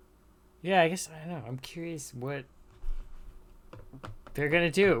yeah, I guess I don't know. I'm curious what they're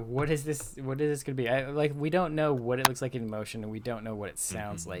gonna do. What is this? What is this gonna be? Like we don't know what it looks like in motion, and we don't know what it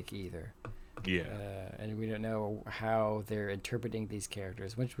sounds Hmm. like either. Yeah. And we don't know how they're interpreting these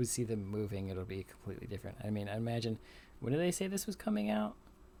characters. Once we see them moving, it'll be completely different. I mean, I imagine. When did they say this was coming out?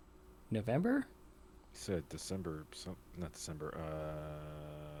 November? He said December, some not December,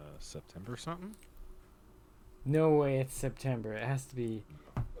 September something. No way, it's September. It has to be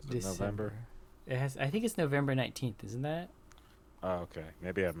Was it November? December. It has. I think it's November 19th, isn't that? Oh, okay.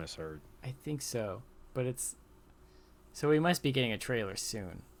 Maybe I misheard. I think so. But it's so we must be getting a trailer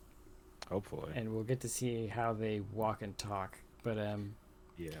soon, Hopefully. and we'll get to see how they walk and talk. But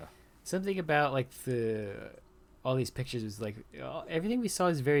Yeah. something about like all these pictures is like everything we saw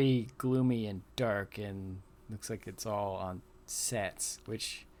is very gloomy and dark, and looks like it's all on sets.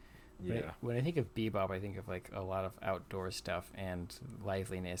 Which Yeah. when I think of Bebop, I think of like a lot of outdoor stuff and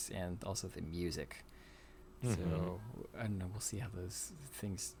liveliness, and also the music. Hmm. So I don't know. We'll see how those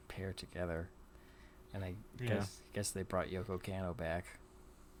things pair together. And I Yeah. guess they brought Yoko Kanno back.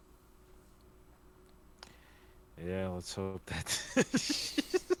 Yeah. Let's hope that.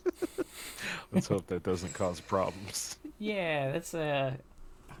 Let's hope that doesn't cause problems. Yeah, that's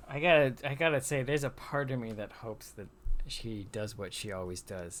I gotta say, there's a part of me that hopes that she does what she always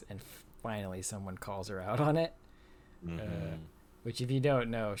does, and finally someone calls her out on it. Uh, Hmm. which, if you don't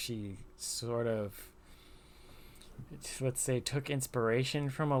know, she sort of, let's say, took inspiration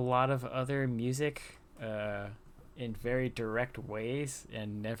from a lot of other music, in very direct ways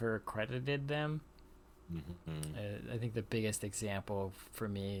and never credited them. Mm-hmm. I think the biggest example for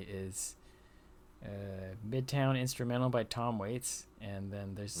me is Midtown Instrumental by Tom Waits, and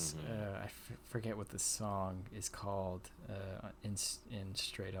then there's Mm-hmm. forget what the song is called in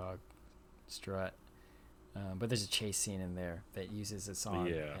Stray Dog Strut, but there's a chase scene in there that uses a song.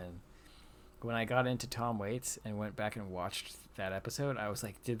 Yeah. And when I got into Tom Waits and went back and watched that episode, I was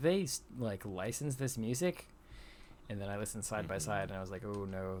like, did they like license this music? And then I listened side by Mm-hmm. side, and I was like, oh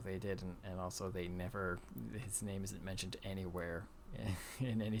no, they didn't. And also, they never, his name isn't mentioned anywhere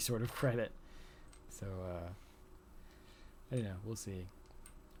in any sort of credit. So I don't know, we'll see.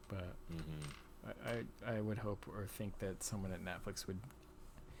 But Mm-hmm. I would hope or think that someone at Netflix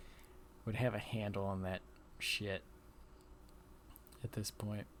would have a handle on that shit at this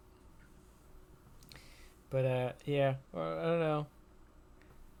point. But yeah, well, I don't know.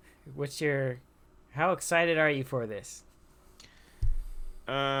 What's your, how excited are you for this?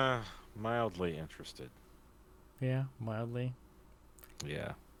 Uh, Mildly interested. Yeah, mildly.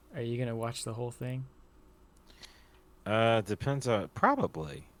 Yeah. Are you gonna watch the whole thing? Depends on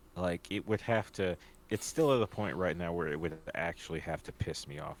probably. Like it would have to. It's still at a point right now where it would actually have to piss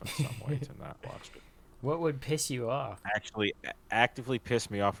me off in some way to not watch it. What would piss you off? Actually, actively piss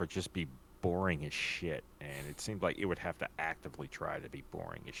me off or just be boring as shit. And it seemed like it would have to actively try to be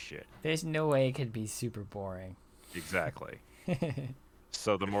boring as shit. There's no way it could be super boring. Exactly.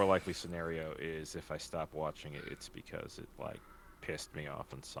 So the more likely scenario is if I stop watching it, it's because it like pissed me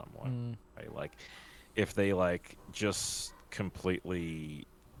off in some way. Mm, Right? Like if they like just completely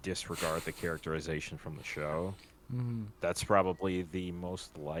disregard the characterization from the show, mm. that's probably the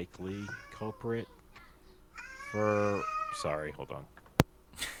most likely culprit for. Sorry, hold on.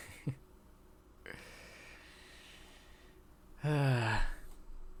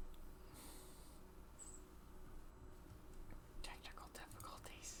 Technical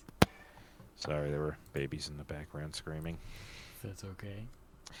difficulties. Sorry, there were babies in the background screaming. That's okay.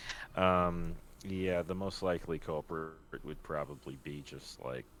 Yeah, the most likely culprit would probably be just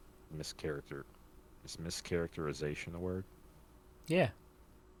like mischaracter. Is mischaracterization a word? Yeah.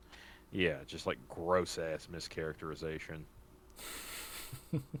 Yeah, just like gross ass mischaracterization.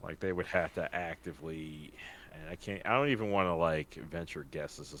 Like they would have to actively, and I can't. I don't even want to like venture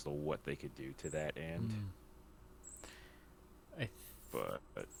guesses as to what they could do to that end. Mm. I But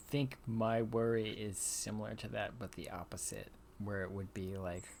think my worry is similar to that, but the opposite, where it would be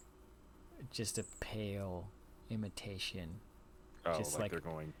like just a pale imitation. oh, Just like like, they're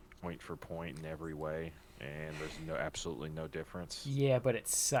going point for point in every way, and there's no absolutely no difference yeah, but it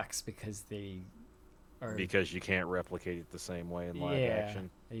sucks because they are, because you can't replicate it the same way in live yeah, action.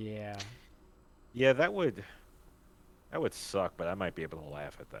 yeah. Yeah, that would suck, but I might be able to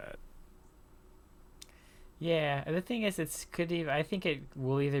laugh at that. Yeah, and the thing is, it's could even. I think it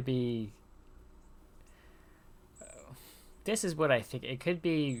will either be. This is what I think. It could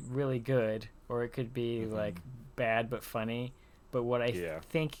be really good, or it could be like Hmm. bad but funny. But what Yeah.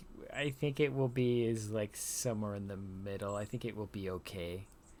 I think it will be is like somewhere in the middle. I think it will be okay.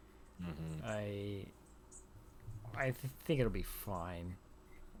 Hmm. I think it'll be fine.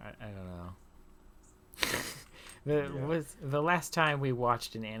 I don't know. The Yeah. was the last time we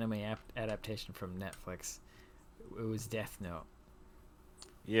watched an anime adaptation from Netflix. It was Death Note.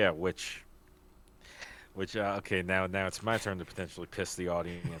 Yeah, which okay, now it's my turn to potentially piss the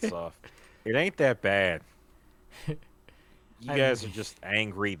audience off. It ain't that bad. You I guys mean, are just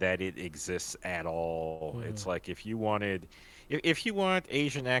angry that it exists at all. It's like if you wanted, if you want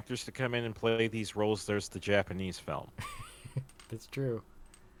Asian actors to come in and play these roles, there's the Japanese film, that's true.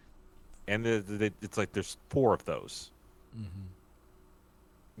 and it's like there's four of those. Mm-hmm.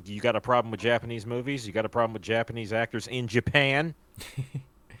 You got a problem with Japanese movies? You got a problem with Japanese actors in Japan?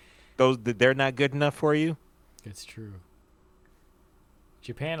 Those they're not good enough for you? It's true.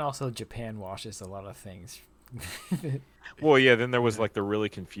 Japan washes a lot of things. Well, yeah. Then there was Yeah. like the really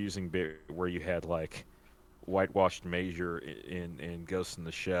confusing bit where you had like whitewashed Major in Ghost in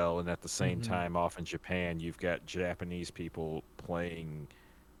the Shell, and at the same Mm-hmm. time, off in Japan, you've got Japanese people playing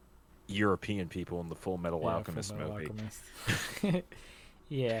European people in the Full Metal Yeah, Full Alchemist Metal movie. Alchemist.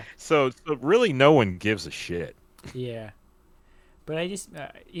 Yeah, So really, no one gives a shit. yeah. But I just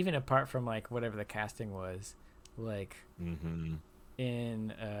even apart from like whatever the casting was, like Hmm.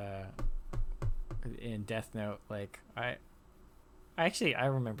 in in Death Note, like I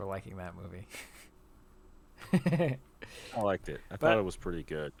remember liking that movie. I liked it. I thought But it was pretty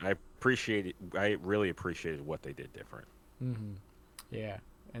good. I appreciated. I really appreciated what they did different. mm-hmm. Yeah,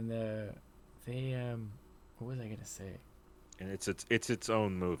 and they what was I gonna say? And it's its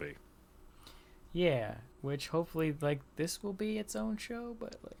own movie. Yeah, which hopefully like this will be its own show,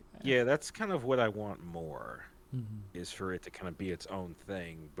 but like Yeah, that's kind of what I want more, hmm is for it to kind of be its own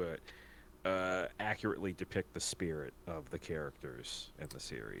thing, but accurately depict the spirit of the characters in the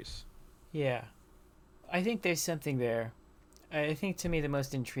series. yeah, I think there's something there. I think to me the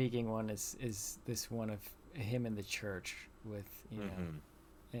most intriguing one is this one of him in the church with Hmm.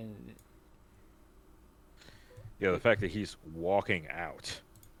 and Yeah, the it, fact that he's walking out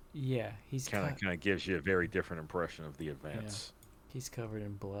yeah, he's cut. kind of gives you a very different impression of the Yeah, events. he's covered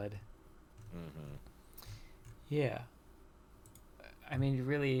in blood. Hmm. Yeah, I mean,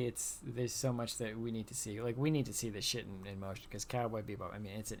 really, it's there's so much that we need to see. Like, we need to see this shit in motion because Cowboy Bebop. I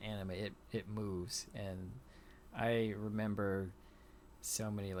mean, it's an anime. It moves, and I remember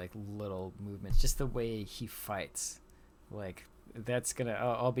so many like little movements, just the way he fights. Like, that's gonna.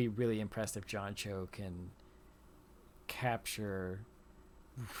 I'll be really impressed if John Cho can capture.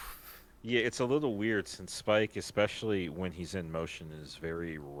 Yeah, it's a little weird since Spike, especially when he's in motion, is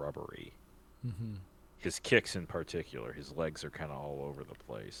very rubbery. Mm-hmm. His kicks in particular, his legs are kind of all over the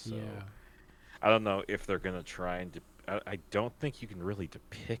place. So Yeah. I don't know if they're gonna try and. I don't think you can really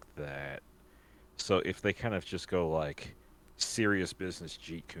depict that. So if they kind of just go like serious business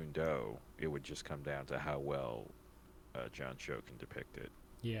Jeet Kune Do, it would just come down to how well John Cho can depict it.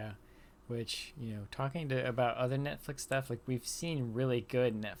 Yeah. Which, talking to about other Netflix stuff, like we've seen really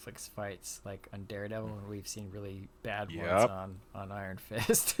good Netflix fights, like on Daredevil, and we've seen really bad ones Yep. on Iron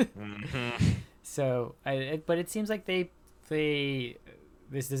Fist. Hmm. So, but it seems like they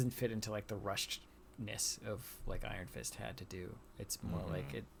this doesn't fit into like the rushedness of like Iron Fist had to do. It's more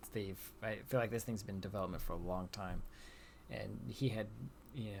like Hmm. I feel like this thing's been in development for a long time, and he had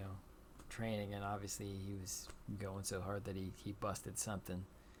training, and obviously he was going so hard that he busted something.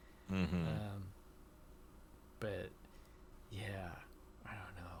 Hmm. Um, but yeah, I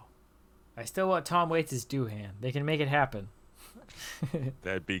don't know. I still want Tom Waits' Doohan. They can make it happen.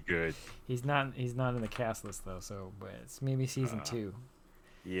 That'd be good. He's not in the cast list though, so but it's maybe season Uh, 2.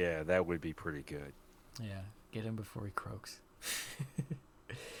 yeah, that would be pretty good. Yeah, get him before he croaks.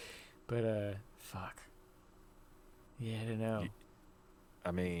 But fuck. Yeah, I don't know. Y-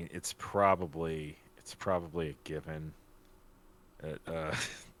 I mean, it's probably a given.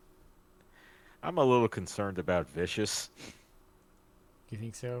 I'm a little concerned about Vicious. Do you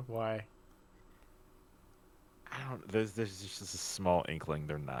think so? Why? I don't. There's just a small inkling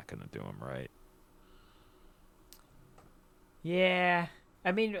they're not gonna do him right. Yeah,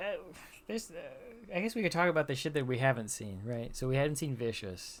 I mean, there's. I guess we could talk about the shit that we haven't seen, right? So we hadn't seen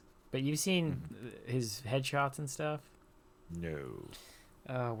Vicious, but you've seen Mhm. his headshots and stuff. No.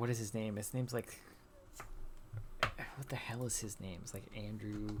 What is his name? His name's like, what the hell is his name? It's like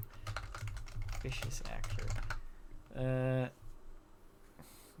Andrew Vicious actor. What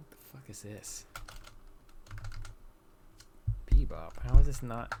the fuck is this? Bebop. How is this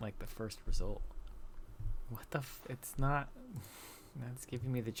not like the first result? What the? It's not. That's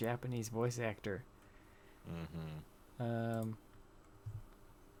giving me the Japanese voice actor. Hmm. Um.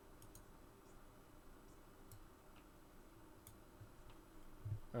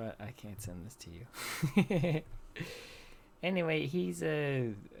 I can't send this to you. Anyway, he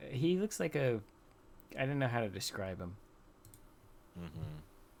looks like a. I don't know how to describe him, Hmm.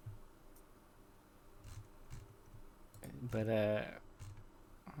 but I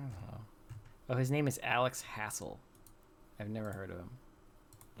don't know. Oh, his name is Alex Hassel. I've never heard of him,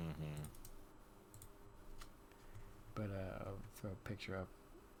 Hmm. but I'll throw a picture up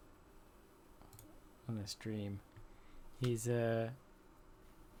on the stream. He's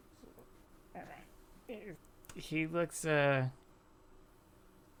he looks I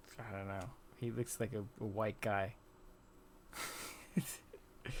don't know. He looks like a white guy.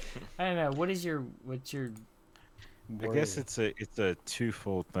 I don't know. What's your I guess word? it's a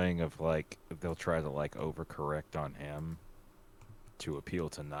twofold thing of like they'll try to like overcorrect on him to appeal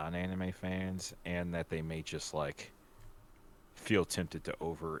to non-anime fans, and that they may just like feel tempted to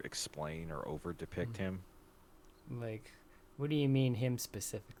over explain or over depict him. Like, what do you mean him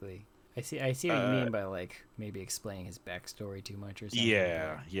specifically? I see what you Uh, mean by like maybe explaining his backstory too much or something, but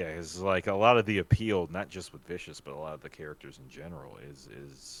yeah, yeah. It's like a lot of the appeal, not just with Vicious, but a lot of the characters in general,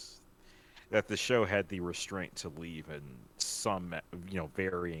 is that the show had the restraint to leave in some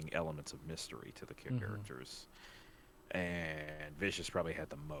varying elements of mystery to the mm-hmm. characters, and Vicious probably had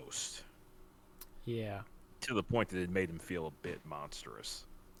the most, Yeah. to the point that it made him feel a bit monstrous.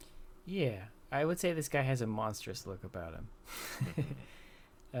 Yeah. I would say this guy has a monstrous look about him. Hmm.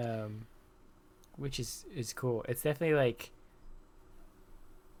 um which is cool. It's definitely like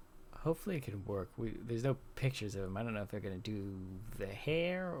hopefully it can work. There's no pictures of him. I don't know if they're gonna do the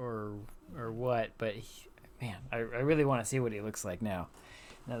hair or what, but man, I really want to see what he looks like now.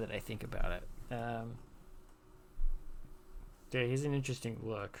 Now that I think about it, yeah, he's an interesting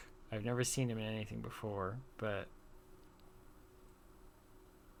look. I've never seen him in anything before, but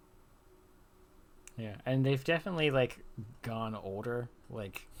yeah, and they've definitely like gone older.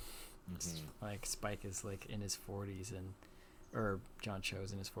 Like Spike is like in his 40s and or John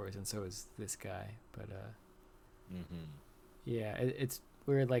Cho's in his 40s, and so is this guy. But yeah, it's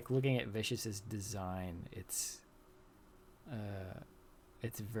we're like looking at Vicious's design. It's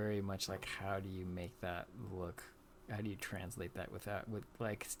very much like, how do you make that look? How do you translate that with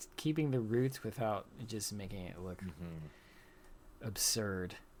like keeping the roots without just making it look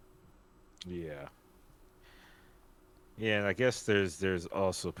absurd? Yeah. Yeah, and I guess there's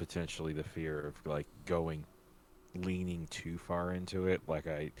also potentially the fear of like leaning too far into it.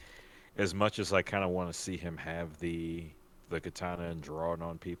 Like as much as I kind of want to see him have the katana and drawing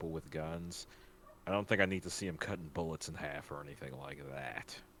on people with guns, I don't think I need to see him cutting bullets in half or anything like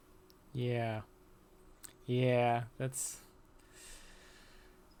that. Yeah, yeah, that's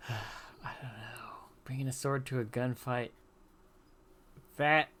I don't know. Bringing a sword to a gunfight,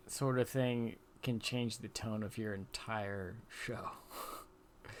 that sort of thing can change the tone of your entire show.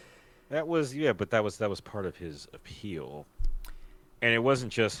 That was yeah, but that was part of his appeal, and it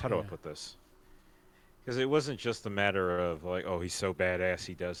wasn't just how do I Yeah. put this? Because it wasn't just a matter of like, oh, he's so badass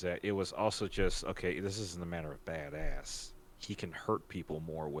he does that. It was also just okay. This isn't a matter of badass. He can hurt people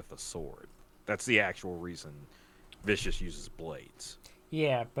more with a sword. That's the actual reason Vicious uses blades.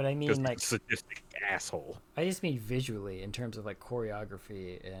 Yeah, but I Because mean, he's a like, sadistic asshole. I just mean visually in terms of like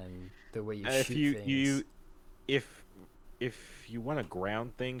choreography and the way you If shoot things. if if you want to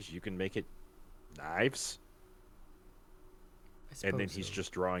ground things, you can make it knives, I and then suppose so. he's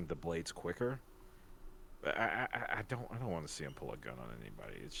just drawing the blades quicker. I don't want to see him pull a gun on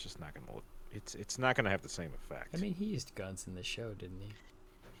anybody. It's just not gonna look. It's not gonna have the same I effect. mean, he used guns in the show, didn't he?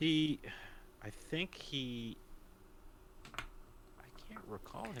 He, I think he. I can't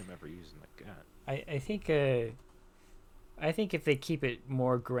recall him ever using a gun. I think I think if they keep it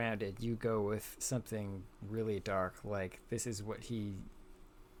more grounded, you go with something really dark, like this is what he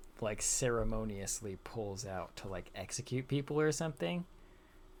like ceremoniously pulls out to like execute people or something,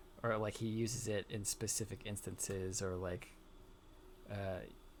 or like he uses it in specific instances, or like uh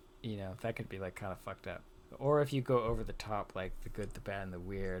that could be like kind of fucked up. Or if you go over the top, like the good, the bad, and the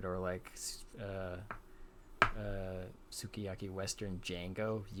weird, or like Sukiyaki Western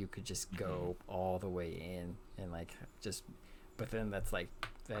Django, you could just Hmm. go all the way in and like just, but then that's like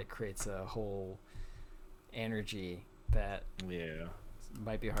that creates a whole energy that Yeah.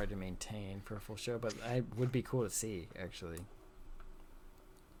 might be hard to maintain for a full show. But I would be cool to see actually.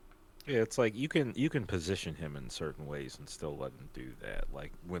 Yeah, it's like you can position him in certain ways and still let him do that.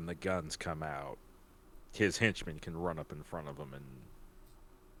 Like when the guns come out, his henchmen can run up in front of him and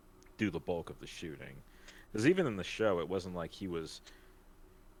do the bulk of the shooting. Because even in the show, it wasn't like he was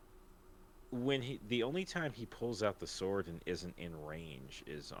when he the only time he pulls out the sword and isn't in range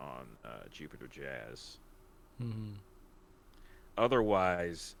is on Jupiter Jazz. Mm-hmm.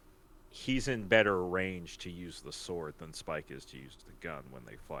 Otherwise, he's in better range to use the sword than Spike is to use the gun when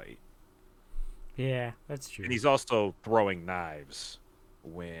they fight. Yeah, that's And true. he's also throwing knives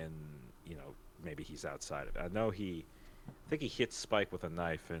when you know maybe he's outside of it. I think he hits Spike with a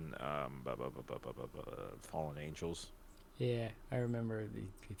knife in Fallen Angels. Yeah, I remember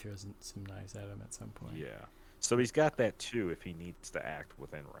he throws some knives at him at some point. Yeah, so he's got that too if he needs to act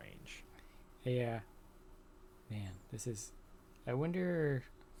within range. Yeah, man, this is. I wonder.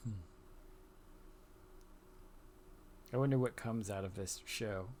 Hmm, I wonder what comes out of this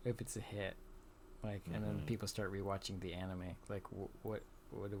show if it's a hit. Like, and then Hmm. people start rewatching the anime. Like, what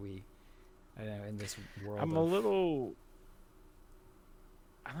do we? I don't know, in this world I'm a of. little,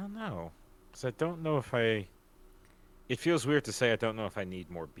 I don't know, because I don't know if I. It feels weird to say I don't know if I need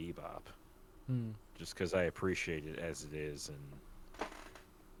more Bebop, Hmm. just because I appreciate it as it is, and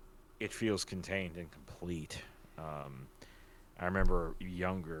it feels contained and complete. Um, I remember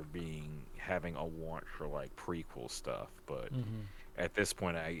younger being having a want for like prequel stuff, but Mm-hmm. at this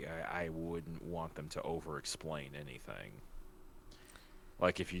point, I wouldn't want them to over explain anything.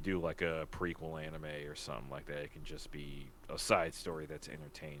 Like if you do like a prequel anime or something like that, it can just be a side story that's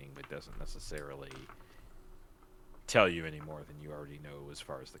entertaining but doesn't necessarily tell you any more than you already know as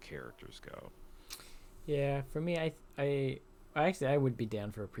far as the characters go. Yeah, for me, actually I would be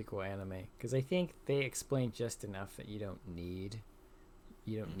down for a prequel anime because I think they explain just enough that you don't need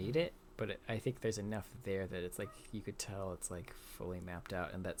Hmm. it, but I think there's enough there that it's like you could tell it's like fully mapped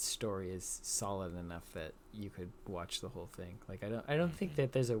out, and that story is solid enough that you could watch the whole thing. Like I don't think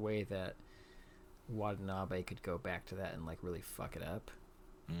that there's a way that Watanabe could go back to that and like really fuck it up.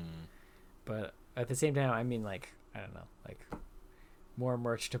 But at the same time, I mean, like, I don't know, like more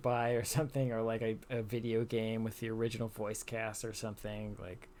merch to buy or something, or like a video game with the original voice cast or something.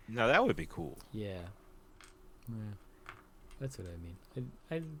 Like, No, that would be cool. yeah, that's what I mean.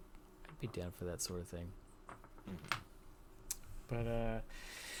 I'd be down for that sort of thing. But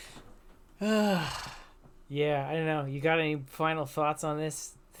yeah, I don't know. You got any final thoughts on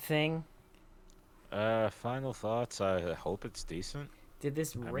this thing? Final thoughts. I hope it's decent. Did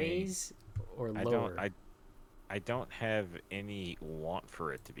this raise or I lower? I don't have any want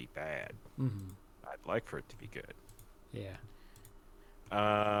for it to be bad. I'd like for it to be good. Yeah.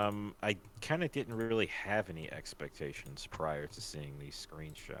 I kind of didn't really have any expectations prior to seeing these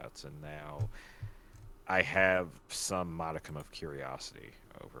screenshots, and now I have some modicum of curiosity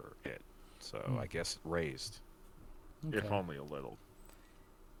over it. So I guess it raised, if Okay. only a little.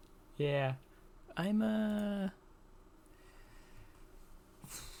 Yeah. I'm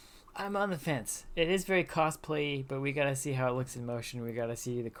on the fence. It is very cosplay, but we gotta see how it looks in motion. We gotta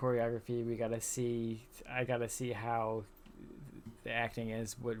see the choreography. I gotta see how the acting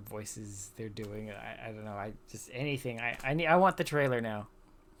is, what voices they're doing. I don't know. I just anything. I want the trailer now.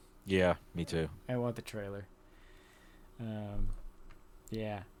 Yeah, me too. I want the trailer.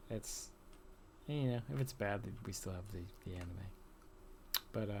 Yeah, it's if it's bad, we still have the anime.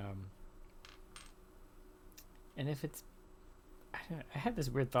 But and if it's I had this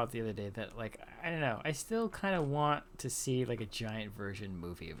weird thought the other day that like I don't know, I still kind of want to see like a giant version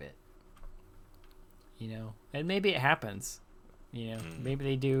movie of it. And maybe it happens. Maybe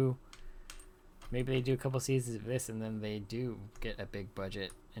they do a couple seasons of this and then they do get a big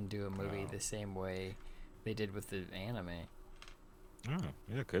budget and do a movie the same way they did with the anime. Oh,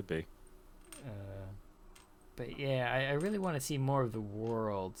 yeah, it could be. But yeah, I really want to see more of the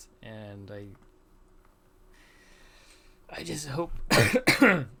world, and I just hope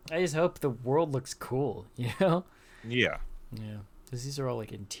the world looks cool, Yeah. Yeah, because these are all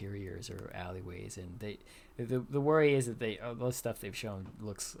like interiors or alleyways, and the worry is that the stuff they've shown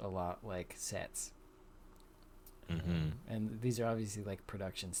looks a lot like sets. And these are obviously like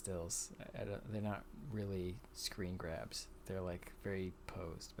production stills. They're not really screen grabs. They're like very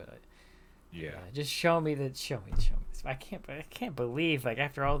posed, but Yeah. just show me. I can't believe like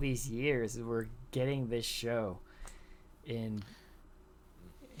after all these years we're getting this show in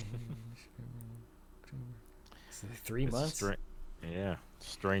 3 It's a months. Yeah,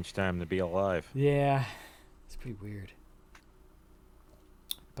 strange time to be alive. Yeah, it's pretty weird.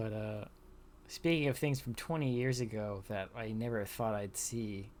 But speaking of things from 20 years ago that I never thought I'd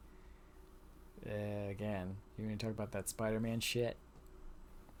see again, you're gonna talk about that Spider-Man shit.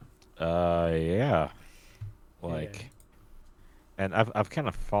 Yeah. Yeah. And I've kind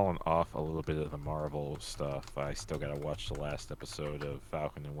of fallen off a little bit of the Marvel stuff. I still gotta watch the last episode of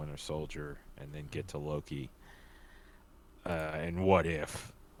Falcon and Winter Soldier, and then get to Loki. And What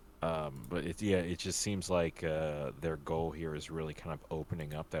If. But it just seems like their goal here is really kind of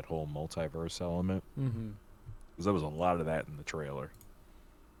opening up that whole multiverse element. Because there was a lot of that in the trailer.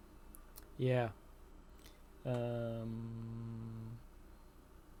 Yeah.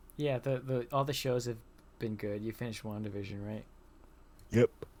 Yeah, the all the shows have been good. You finished WandaVision, right? Yep.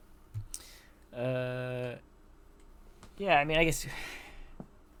 Yeah, I mean, I guess.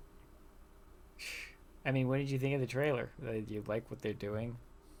 I mean, what did you think of the trailer? Do you like what they're doing?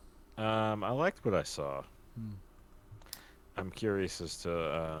 I liked what I saw. I'm curious as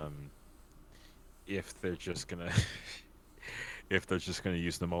to if they're just gonna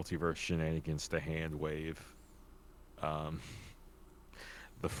use the multiverse shenanigans to hand wave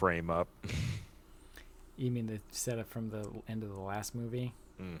the frame up. You mean the setup from the end of the last movie?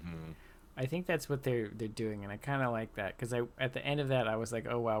 Mm-hmm. I think that's what they're doing, and I kind of like that because at the end of that I was like,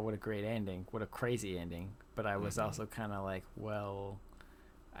 oh wow, what a great ending, what a crazy ending. But I was also kind of like, well,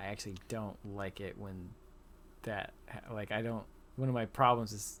 I actually don't like it when that like I don't. One of my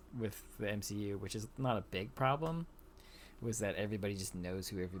problems is with the MCU, which is not a big problem, was that everybody just knows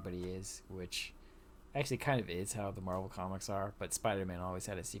who everybody is, which actually kind of is how the Marvel comics are. But Spider-Man always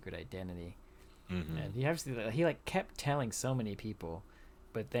had a secret identity, and he like kept telling so many people.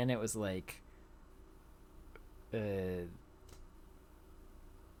 But then it was like, I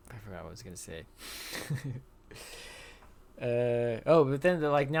forgot what I was gonna say. But then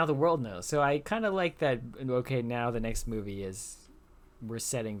now the world knows. So I kind of like that. Okay, now the next movie is we're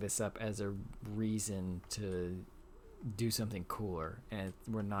setting this up as a reason to do something cooler, and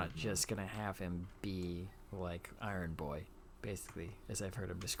we're not Mm-hmm. just gonna have him be like Iron Boy, basically, as I've heard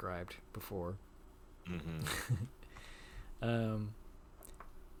him described before. Mm-hmm. Um,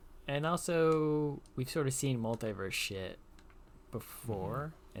 and also we've sort of seen multiverse shit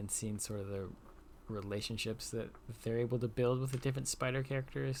before, and seen sort of the relationships that they're able to build with the different Spider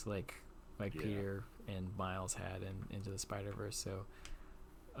characters, like Yeah. Peter and Miles had in Into the Spider-Verse. So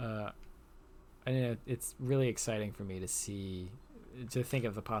I know it's really exciting for me to think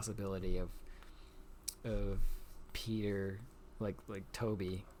of the possibility of Peter, like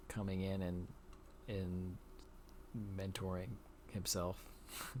Toby, coming in and mentoring himself,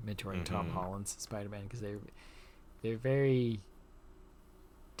 mentoring Tom Mm-hmm. Holland's Spider-Man, because they're very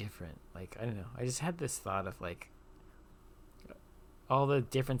different. Like, I don't know, I just had this thought of like all the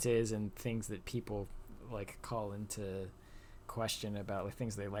differences and things that people like call into question about like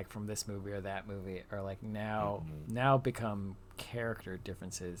things they like from this movie or that movie are like Mm-hmm. now become character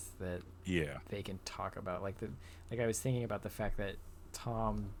differences that Yeah. they can talk about. Like I was thinking about the fact that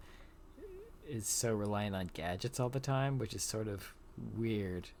Tom is so reliant on gadgets all the time, which is sort of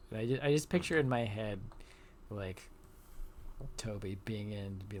weird. And I just picture in my head like Toby being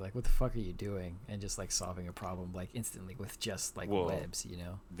in to be like, what the fuck are you doing, and just like solving a problem like instantly with just like Well, webs, you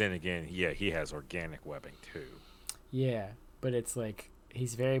know. then again, yeah, he has organic webbing too. Yeah, but it's like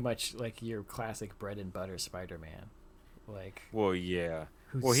he's very much like your classic bread and butter Spider-Man, like Well, yeah.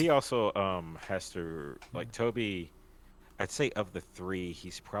 Well, who's he also has to like Toby. I'd say of the three,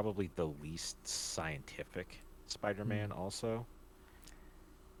 he's probably the least scientific hmm, Spider-Man. Also,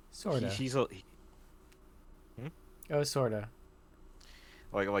 he sorta. he's a he, hmm? Oh, sorta.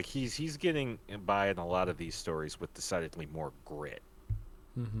 like he's getting by in a lot of these stories with decidedly more grit.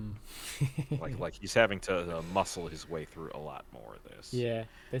 Mm-hmm. Like he's having to muscle his way through a lot more of this. Yeah,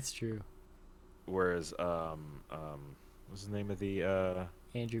 that's true. Whereas what's the name of the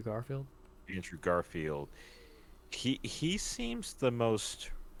Andrew Garfield. Andrew Garfield? He seems the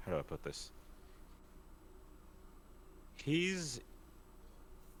most. How do I put this? He's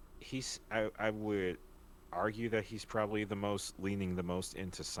I would argue that he's probably the most leaning the most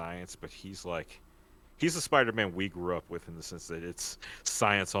into science, but he's the Spider-Man we grew up with in the sense that it's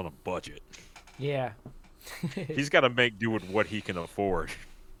science on a budget. Yeah. He's got to make do with what he can afford.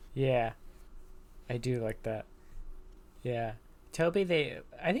 Yeah, I do like that. Yeah,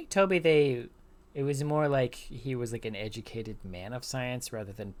 I think Toby, they, it was more like he was like an educated man of science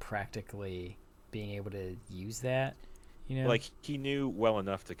rather than practically being able to use that, you know? Like he knew well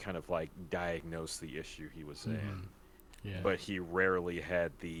enough to kind of like diagnose the issue he was Mm-hmm. in, Yeah. but he rarely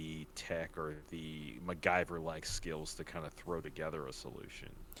had the tech or the MacGyver-like skills to kind of throw together a solution.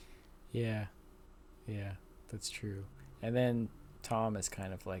 Yeah. Yeah. That's true. And then Tom is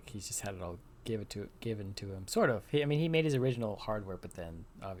kind of like he's just had it all given to him. Sort of. I mean, he made his original hardware, but then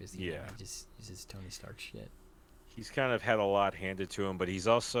obviously, Yeah, he just uses Tony Stark shit. he's kind of had a lot handed to him, but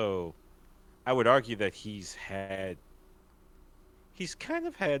I would argue that he's kind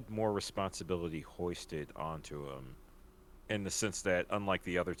of had more responsibility hoisted onto him in the sense that unlike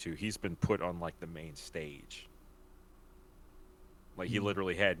the other two, he's been put on like the main stage. Like he Hmm.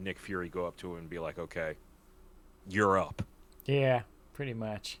 literally had Nick Fury go up to him and be like, "Okay, you're up." Yeah, pretty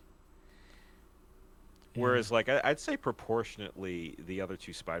much. Yeah. Whereas, like, I'd say proportionately, the other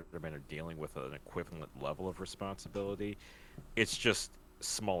two Spider-Men are dealing with an equivalent level of responsibility. It's just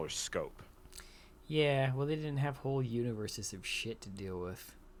smaller scope. Yeah, well, they didn't have whole universes of shit to deal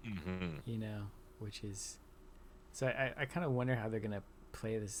with, Hmm. you know, which is. So I kind of wonder how they're going to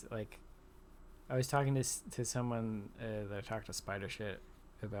play this. Like, I was talking to someone that I talked to Spider shit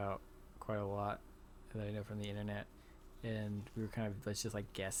about quite a lot that I know from the internet. And we were kind of let's just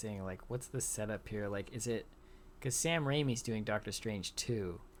like guessing, like, what's the setup here? Like, is it. Because Sam Raimi's doing Doctor Strange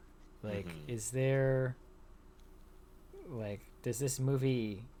too. Like, Hmm. is there. Like, does this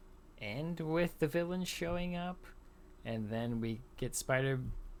movie end with the villains showing up, and then we get Spider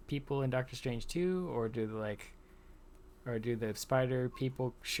people in Doctor Strange 2, or do the Spider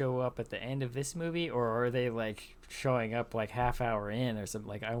people show up at the end of this movie, or are they like showing up like half hour in or something?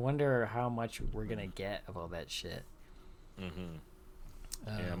 Like, I wonder how much we're gonna get of all that shit. Hmm.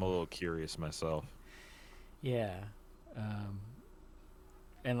 Yeah, I'm a Um, little curious myself. yeah, um,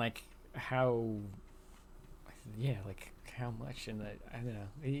 and like how, yeah, like how much, and I don't know.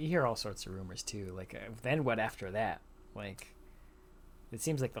 You hear all sorts of rumors too. Like, then what after that? Like, it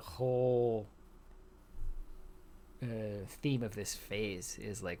seems like the whole theme of this phase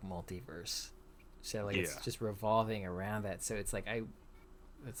is like multiverse. So like it's Yeah. just revolving around that. So it's like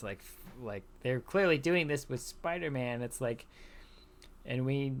it's like they're clearly doing this with Spider-Man. It's like and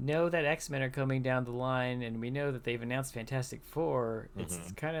we know that X-Men are coming down the line, and we know that they've announced Fantastic Four. It's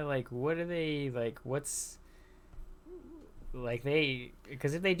Hmm. kind of like, what are they like? What's like they?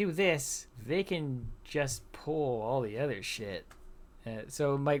 Because if they do this, they can just pull all the other shit.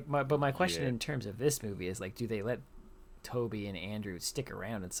 So my question Yeah. in terms of this movie is like, do they let Toby and Andrew stick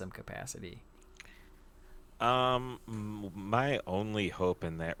around in some capacity? My only hope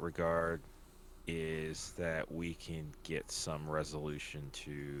in that regard is that we can get some resolution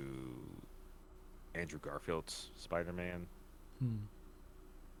to Andrew Garfield's Spider-Man. Hmm.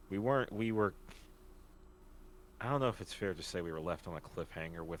 We were I don't know if it's fair to say we were left on a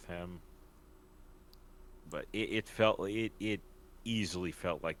cliffhanger with him, but it easily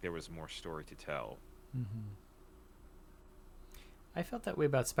felt like there was more story to tell. Mm-hmm. I felt that way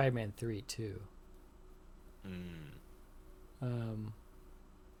about Spider-Man 3 too. Mm, Um,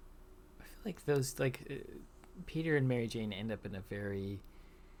 I feel like those Peter and Mary Jane end up in a very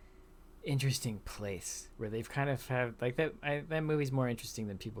interesting place where they've kind of have like that movie's more interesting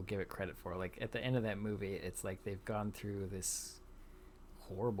than people give it credit for. Like at the end of that movie, it's like they've gone through this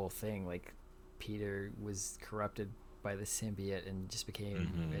horrible thing. Like Peter was corrupted by the symbiote and just became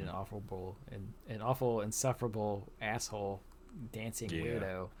mm-hmm. an awful insufferable asshole dancing Yeah.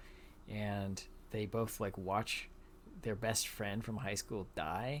 weirdo, and they both like watch their best friend from high school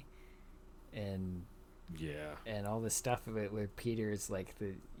die, and Yeah. all this stuff of it where Peter's like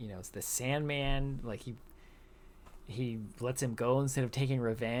it's the Sandman, like he lets him go instead of taking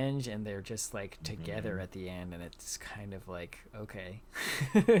revenge, and they're just like together Hmm. at the end, and it's kind of like, okay.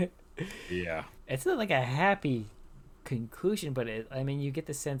 Yeah. It's not like a happy conclusion, but I mean, you get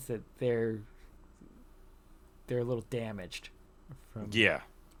the sense that they're a little damaged from. Yeah.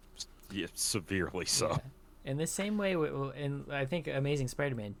 Yeah, severely so. Yeah. In the same way, and I think Amazing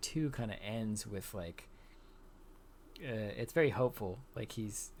Spider-Man 2 kind of ends with like, it's very hopeful. Like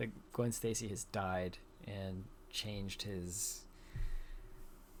Gwen Stacy has died and changed his,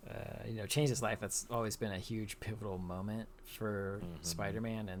 changed his life. That's always been a huge pivotal moment for Hmm.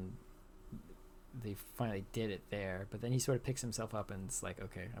 Spider-Man, and they finally did it there. But then he sort of picks himself up and it's like,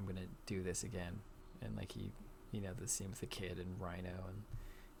 okay, I'm gonna do this again, and like the scene with the kid and Rhino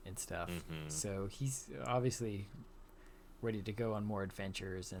and stuff. Hmm. So he's obviously ready to go on more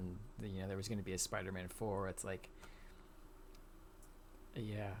adventures, and there was going to be a Spider-Man 4. It's like,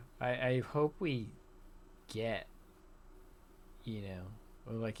 yeah, I hope we get,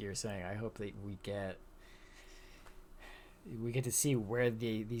 like you were saying, I hope that we get to see where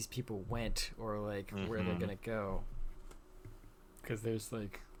these people went, or like where they're Hmm. gonna go, because there's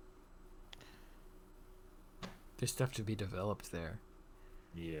stuff to be developed there,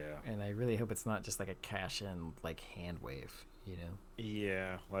 Yeah. and I really hope it's not just like a cash in like hand wave,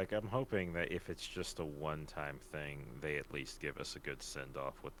 Yeah, like I'm hoping that if it's just a one-time thing, they at least give us a good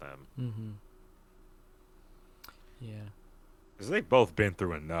send-off with them. Mm-hmm. Yeah. Because they've both been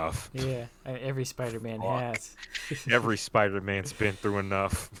through enough. Yeah, every Spider-Man Fuck. has. Every Spider-Man's been through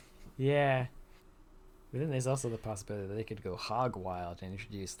enough. Yeah, but then there's also the possibility that they could go hog wild and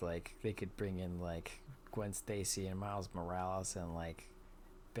introduce like they could bring in like Gwen Stacy and Miles Morales and like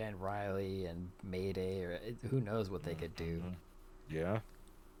Ben Riley and Mayday, or who knows what they could do. Hmm. Yeah.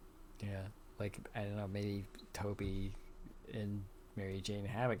 Yeah, like I don't know, maybe Toby and Mary Jane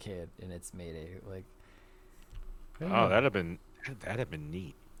have a kid and it's Mayday. Like I don't Oh, know. that'd have been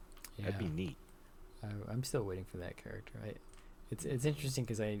neat. That'd Yeah, be neat. I'm still waiting for that character. It's interesting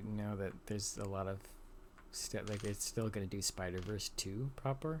because I know that there's a lot of like it's still gonna do Spider Verse 2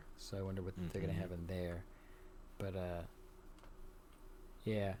 proper, so I wonder what they're gonna Hmm. have in there. But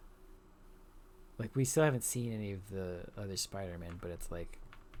yeah, like we still haven't seen any of the other Spider Man, but it's like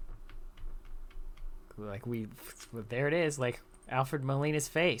we there it is, like Alfred Molina's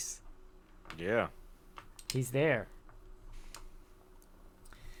face. Yeah. He's there.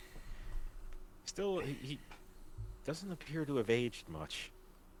 Still, he doesn't appear to have aged much.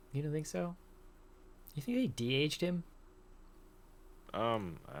 You don't think so? You think they de-aged him? I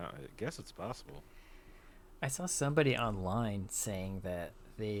guess it's possible. I saw somebody online saying that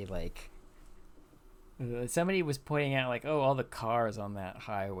they like somebody was pointing out like, oh, all the cars on that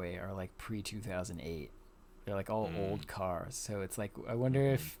highway are like pre 2008. They're like all Mm. old cars. So it's like I wonder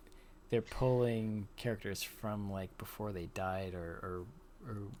Hmm. if they're pulling characters from like before they died, or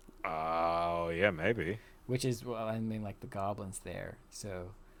Oh, yeah, maybe. which is, well, I mean, like the goblins there.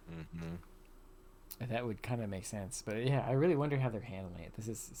 So Hmm. that would kind of make sense. But yeah, I really wonder how they're handling it. This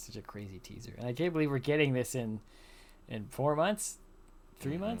is such a crazy teaser, and I can't believe we're getting this in 4 months,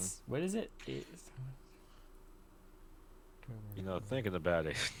 three Hmm. months. What is it? Thinking about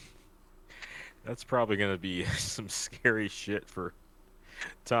it, that's probably gonna be some scary shit for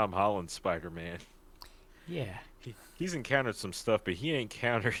Tom Holland Spider-Man. Yeah. He's encountered some stuff, but he ain't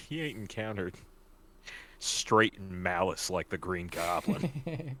encountered straight malice like the Green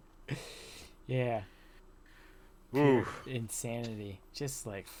Goblin. Yeah. Ooh. Pure insanity. Just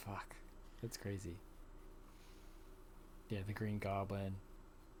like fuck. That's crazy. Yeah, the Green Goblin,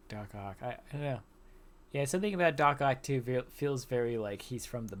 Doc Ock. I don't know. Yeah, something about Doc Ock too feels very like he's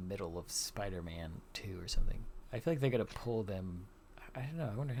from the middle of Spider-Man 2 or something. I feel like they're gonna pull them. I don't know.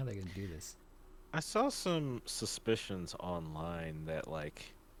 I wonder how they're gonna do this. I saw some suspicions online that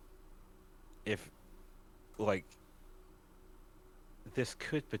if like this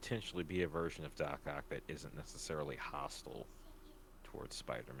could potentially be a version of Doc Ock that isn't necessarily hostile towards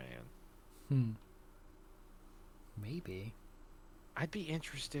Spider-Man. Hmm. Maybe. I'd be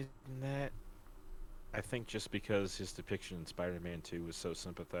interested in that. I think just because his depiction in Spider-Man 2 was so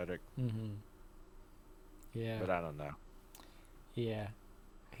sympathetic, Mm-hmm. Yeah. but I don't know. Yeah.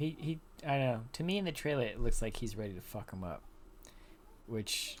 He. I don't know. To me, in the trailer, it looks like he's ready to fuck him up.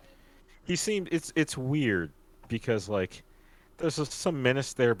 Which. He seemed it's weird because there's some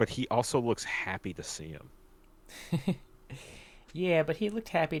menace there, but he also looks happy to see him. Yeah, but he looked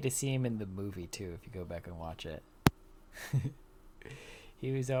happy to see him in the movie too. If you go back and watch it,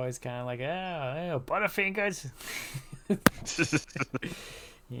 he was always kind of like, "Oh, Butterfingers,"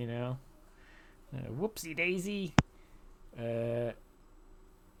 you know. Whoopsie daisy. Uh,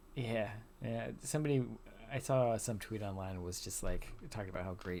 yeah, yeah. Somebody, I saw some tweet online was just like talking about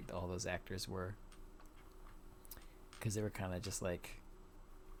how great all those actors were because they were kind of just like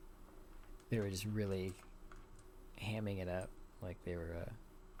they were just really hamming it up, like they were.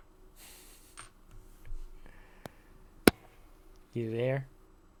 You there?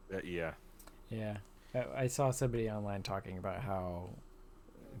 Yeah. Yeah. I saw somebody online talking about how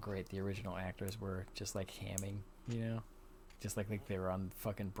great the original actors were, just like hamming, you know, just like they were on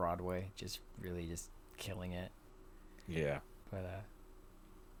fucking Broadway, just really just killing it. Yeah. But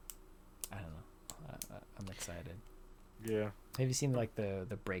I don't know. I'm excited. Yeah. Have you seen like the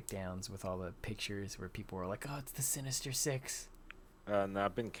breakdowns with all the pictures where people were like, "Oh, it's the Sinister Six"? No,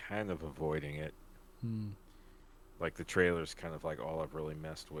 I've been kind of avoiding it. Hmm. Like the trailer's kind of like all I've really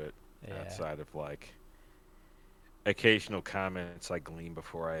messed with Yeah. outside of occasional comments I glean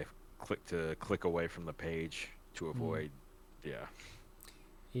before I click away from the page to Hmm. avoid. Yeah.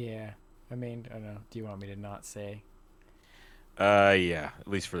 Yeah. I mean, I don't know. Do you want me to not say? Yeah. At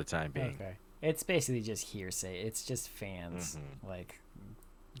least for the time being. Okay. It's basically just hearsay. It's just fans Hmm. like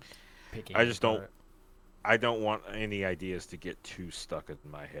picking I it just don't. apart. I don't want any ideas to get too stuck in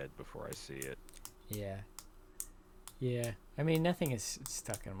my head before I see it. Yeah. Yeah. I mean, nothing is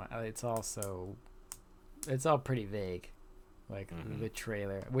stuck in my. It's also. It's all pretty vague, like Hmm. the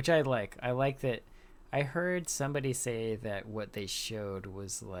trailer, which I like. I like that. I heard somebody say that what they showed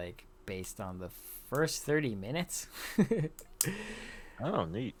was like based on the first 30 minutes, Oh,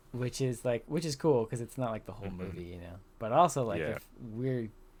 neat. which is cool because it's not like the whole Hmm. movie, you know. But also like Yeah. if we're,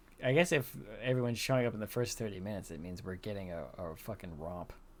 I guess if everyone's showing up in the first 30 minutes, it means we're getting a fucking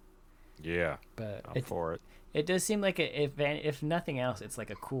romp. Yeah. But I'm for it. it does seem like if nothing else, it's like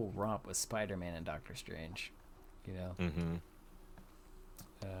a cool romp with Spider-Man and Doctor Strange, you know. Hmm.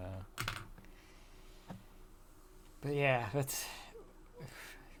 Uh, but yeah, it's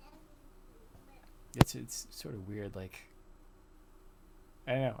sort of weird. Like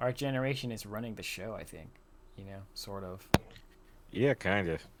I don't know, our generation is running the show. I think, you know, sort of. Yeah, kind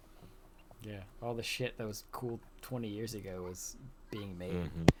of. Yeah, all the shit that was cool 20 years ago was being made.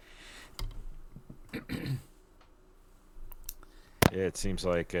 Hmm. Yeah, it seems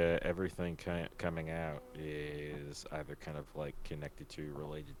like everything coming out is either kind of like connected to,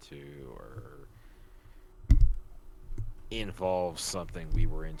 related to, or involves something we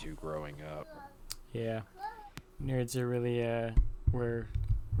were into growing up. Yeah, nerds are really we're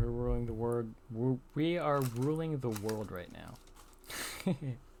we're ruling the world. We are ruling the world right now.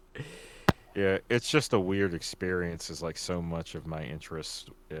 Yeah, it's just a weird experience. Is like so much of my interest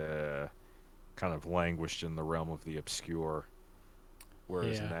kind of languished in the realm of the obscure.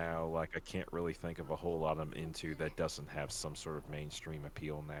 Whereas Yeah. now, like, I can't really think of a whole lot I'm into that doesn't have some sort of mainstream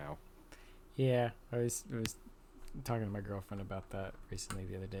appeal now. Yeah, I was talking to my girlfriend about that recently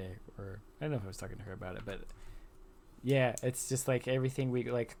the other day, or I don't know if I was talking to her about it, but yeah, it's just like everything we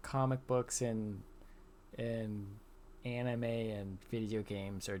like comic books and anime and video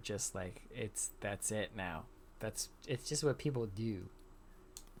games are just like that's it now. It's just what people do,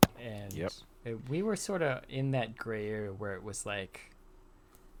 and Yep. we were sort of in that gray area where it was like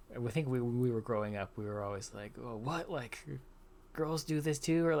I think when we were growing up, we were always like, oh, what like girls do this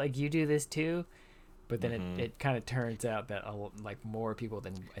too, or like you do this too. But then Mm-hmm. it kind of turns out that like more people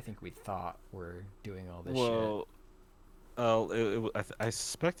than I think we thought were doing all this shit. Well, I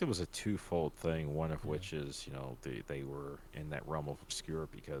suspect it was a twofold thing. One of Yeah. which is, they were in that realm of obscure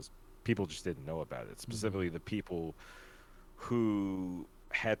because people just didn't know about it. Mm-hmm. Specifically, the people who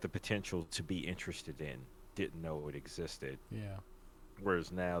had the potential to be interested in didn't know it existed. Yeah.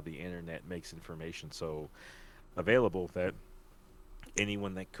 Whereas now the internet makes information so available that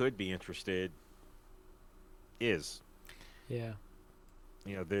anyone that could be interested is. Yeah.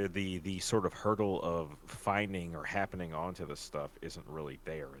 The sort of hurdle of finding or happening onto the stuff isn't really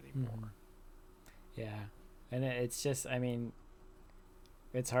there Mm-hmm. anymore. Yeah. And it's just, I mean,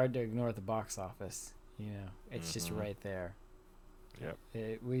 it's hard to ignore the box office. You know, it's just Mm-hmm. right there.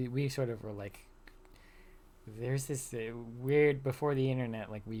 Yep. We sort of were like, there's this weird before the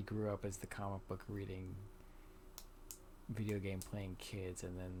internet. Like we grew up as the comic book reading, video game playing kids,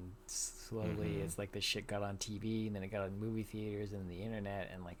 and then slowly Mm-hmm. it's like this shit got on TV, and then it got on movie theaters and the internet,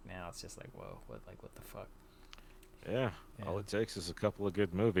 and like now it's just like whoa, what the fuck? Yeah. Yeah. All it takes is a couple of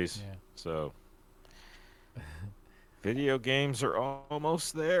good movies. Yeah. So video games are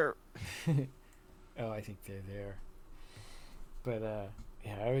almost there. Oh, I think they're there. But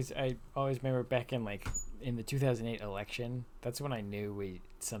yeah, I always remember back in like in the 2008 election. That's when I knew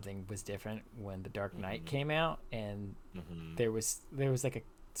something was different when The Dark Knight Mm-hmm. came out, and Mm-hmm. there was like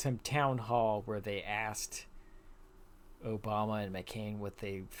some town hall where they asked Obama and McCain what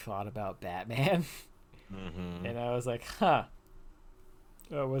they thought about Batman, Mm-hmm. and I was like, huh.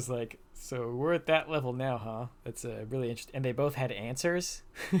 I was like, so we're at that level now, huh? That's really interesting. And they both had answers.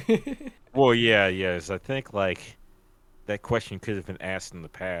 Well, yeah, yes. I think like that question could have been asked in the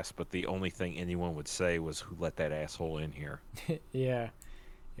past, but the only thing anyone would say was, "Who let that asshole in here?" Yeah,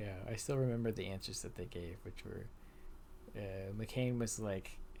 yeah. I still remember the answers that they gave, which were McCain was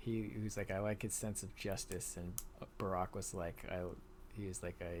like he was like I like his sense of justice, and Barack was like I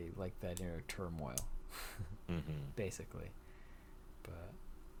like that inner turmoil, Mm-hmm. basically. But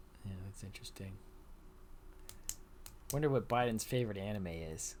yeah, that's interesting. Wonder what Biden's favorite anime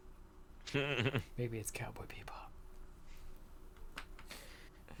is. Maybe it's Cowboy Bebop.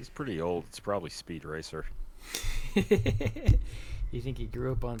 He's pretty old. It's probably Speed Racer. You think he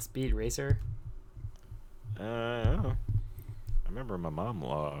grew up on Speed Racer? I don't know. I remember my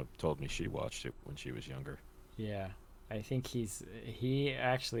mom told me she watched it when she was younger. Yeah, I think he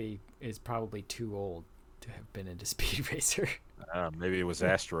actually is probably too old to have been into Speed Racer. Maybe it was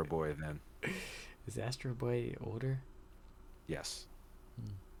Astro Boy then. Is Astro Boy older? Yes.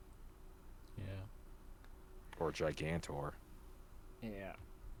 Hmm. Yeah. Or Gigantor. Yeah.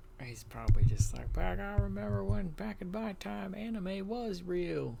 He's probably just like, back. I remember when back in my time, anime was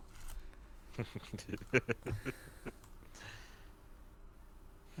real.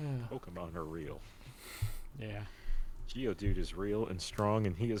 Pokemon are real. Yeah. Geodude is real and strong,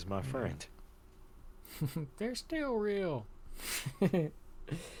 and he is my friend. They're still real. Corn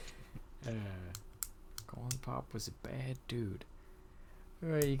Pop was a bad dude.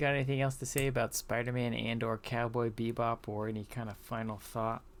 Alright, you got anything else to say about Spider-Man and or Cowboy Bebop, or any kind of final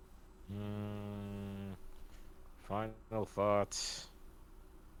thought? Mm, final thoughts.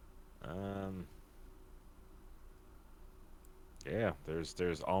 Um, yeah,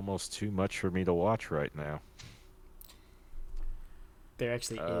 there's almost too much for me to watch right now. There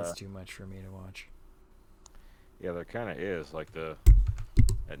actually Uh, is too much for me to watch. yeah, there kind of is. Like the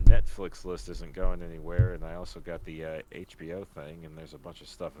Netflix list isn't going anywhere, and I also got the HBO thing, and there's a bunch of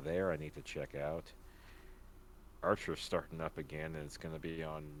stuff there I need to check out. Archer's starting up again, and it's going to be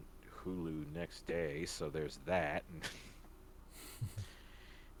on Hulu next day, so there's that. And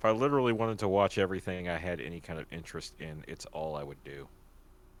if I literally wanted to watch everything I had any kind of interest in, it's all I would do.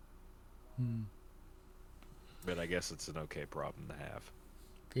 Hmm. But I guess it's an okay problem to have.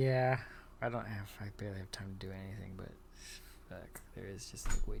 Yeah, I barely have time to do anything, but fuck, there is just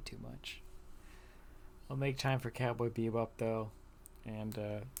like way too much. I'll make time for Cowboy Bebop though, and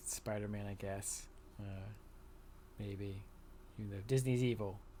Spider-Man, I guess. Maybe, even though Disney's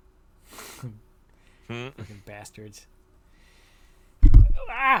evil, fucking bastards.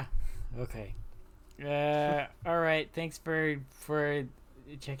 Ah, okay. All right. Thanks for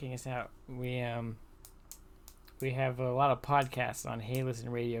checking us out. We have a lot of podcasts on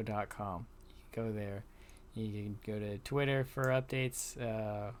heylistenradio.com. You can go there. You can go to Twitter for updates.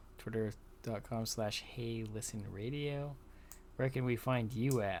 Twitter.com/heylistenradio. Where can we find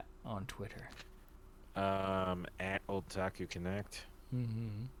you at on Twitter? At Otaku Connect,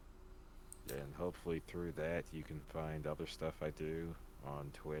 Mm-hmm. and hopefully through that you can find other stuff I do on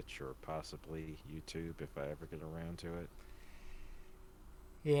Twitch or possibly YouTube if I ever get around to it.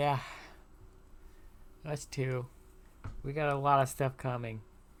 Yeah. Us too. We got a lot of stuff coming.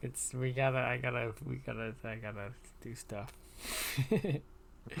 I gotta do stuff.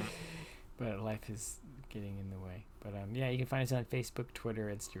 But life is getting in the way. But yeah, you can find us on Facebook,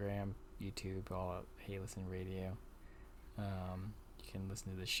 Twitter, Instagram, YouTube, all at Hey Listen Radio. You can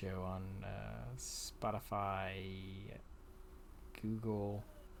listen to the show on Spotify, Google,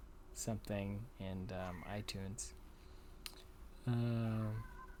 something, and iTunes.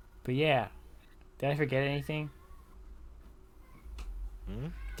 But yeah, did I forget anything?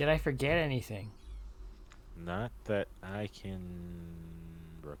 Did I forget anything? Not that I can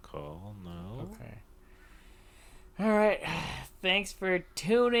recall, no. Okay. All right. Thanks for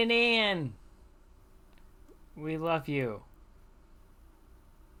tuning in. We love you.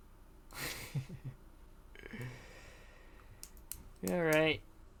 All right.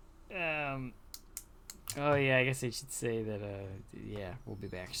 Oh yeah, I guess I should say that. Yeah, we'll be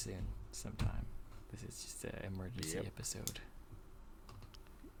back soon, sometime. This is just an emergency episode.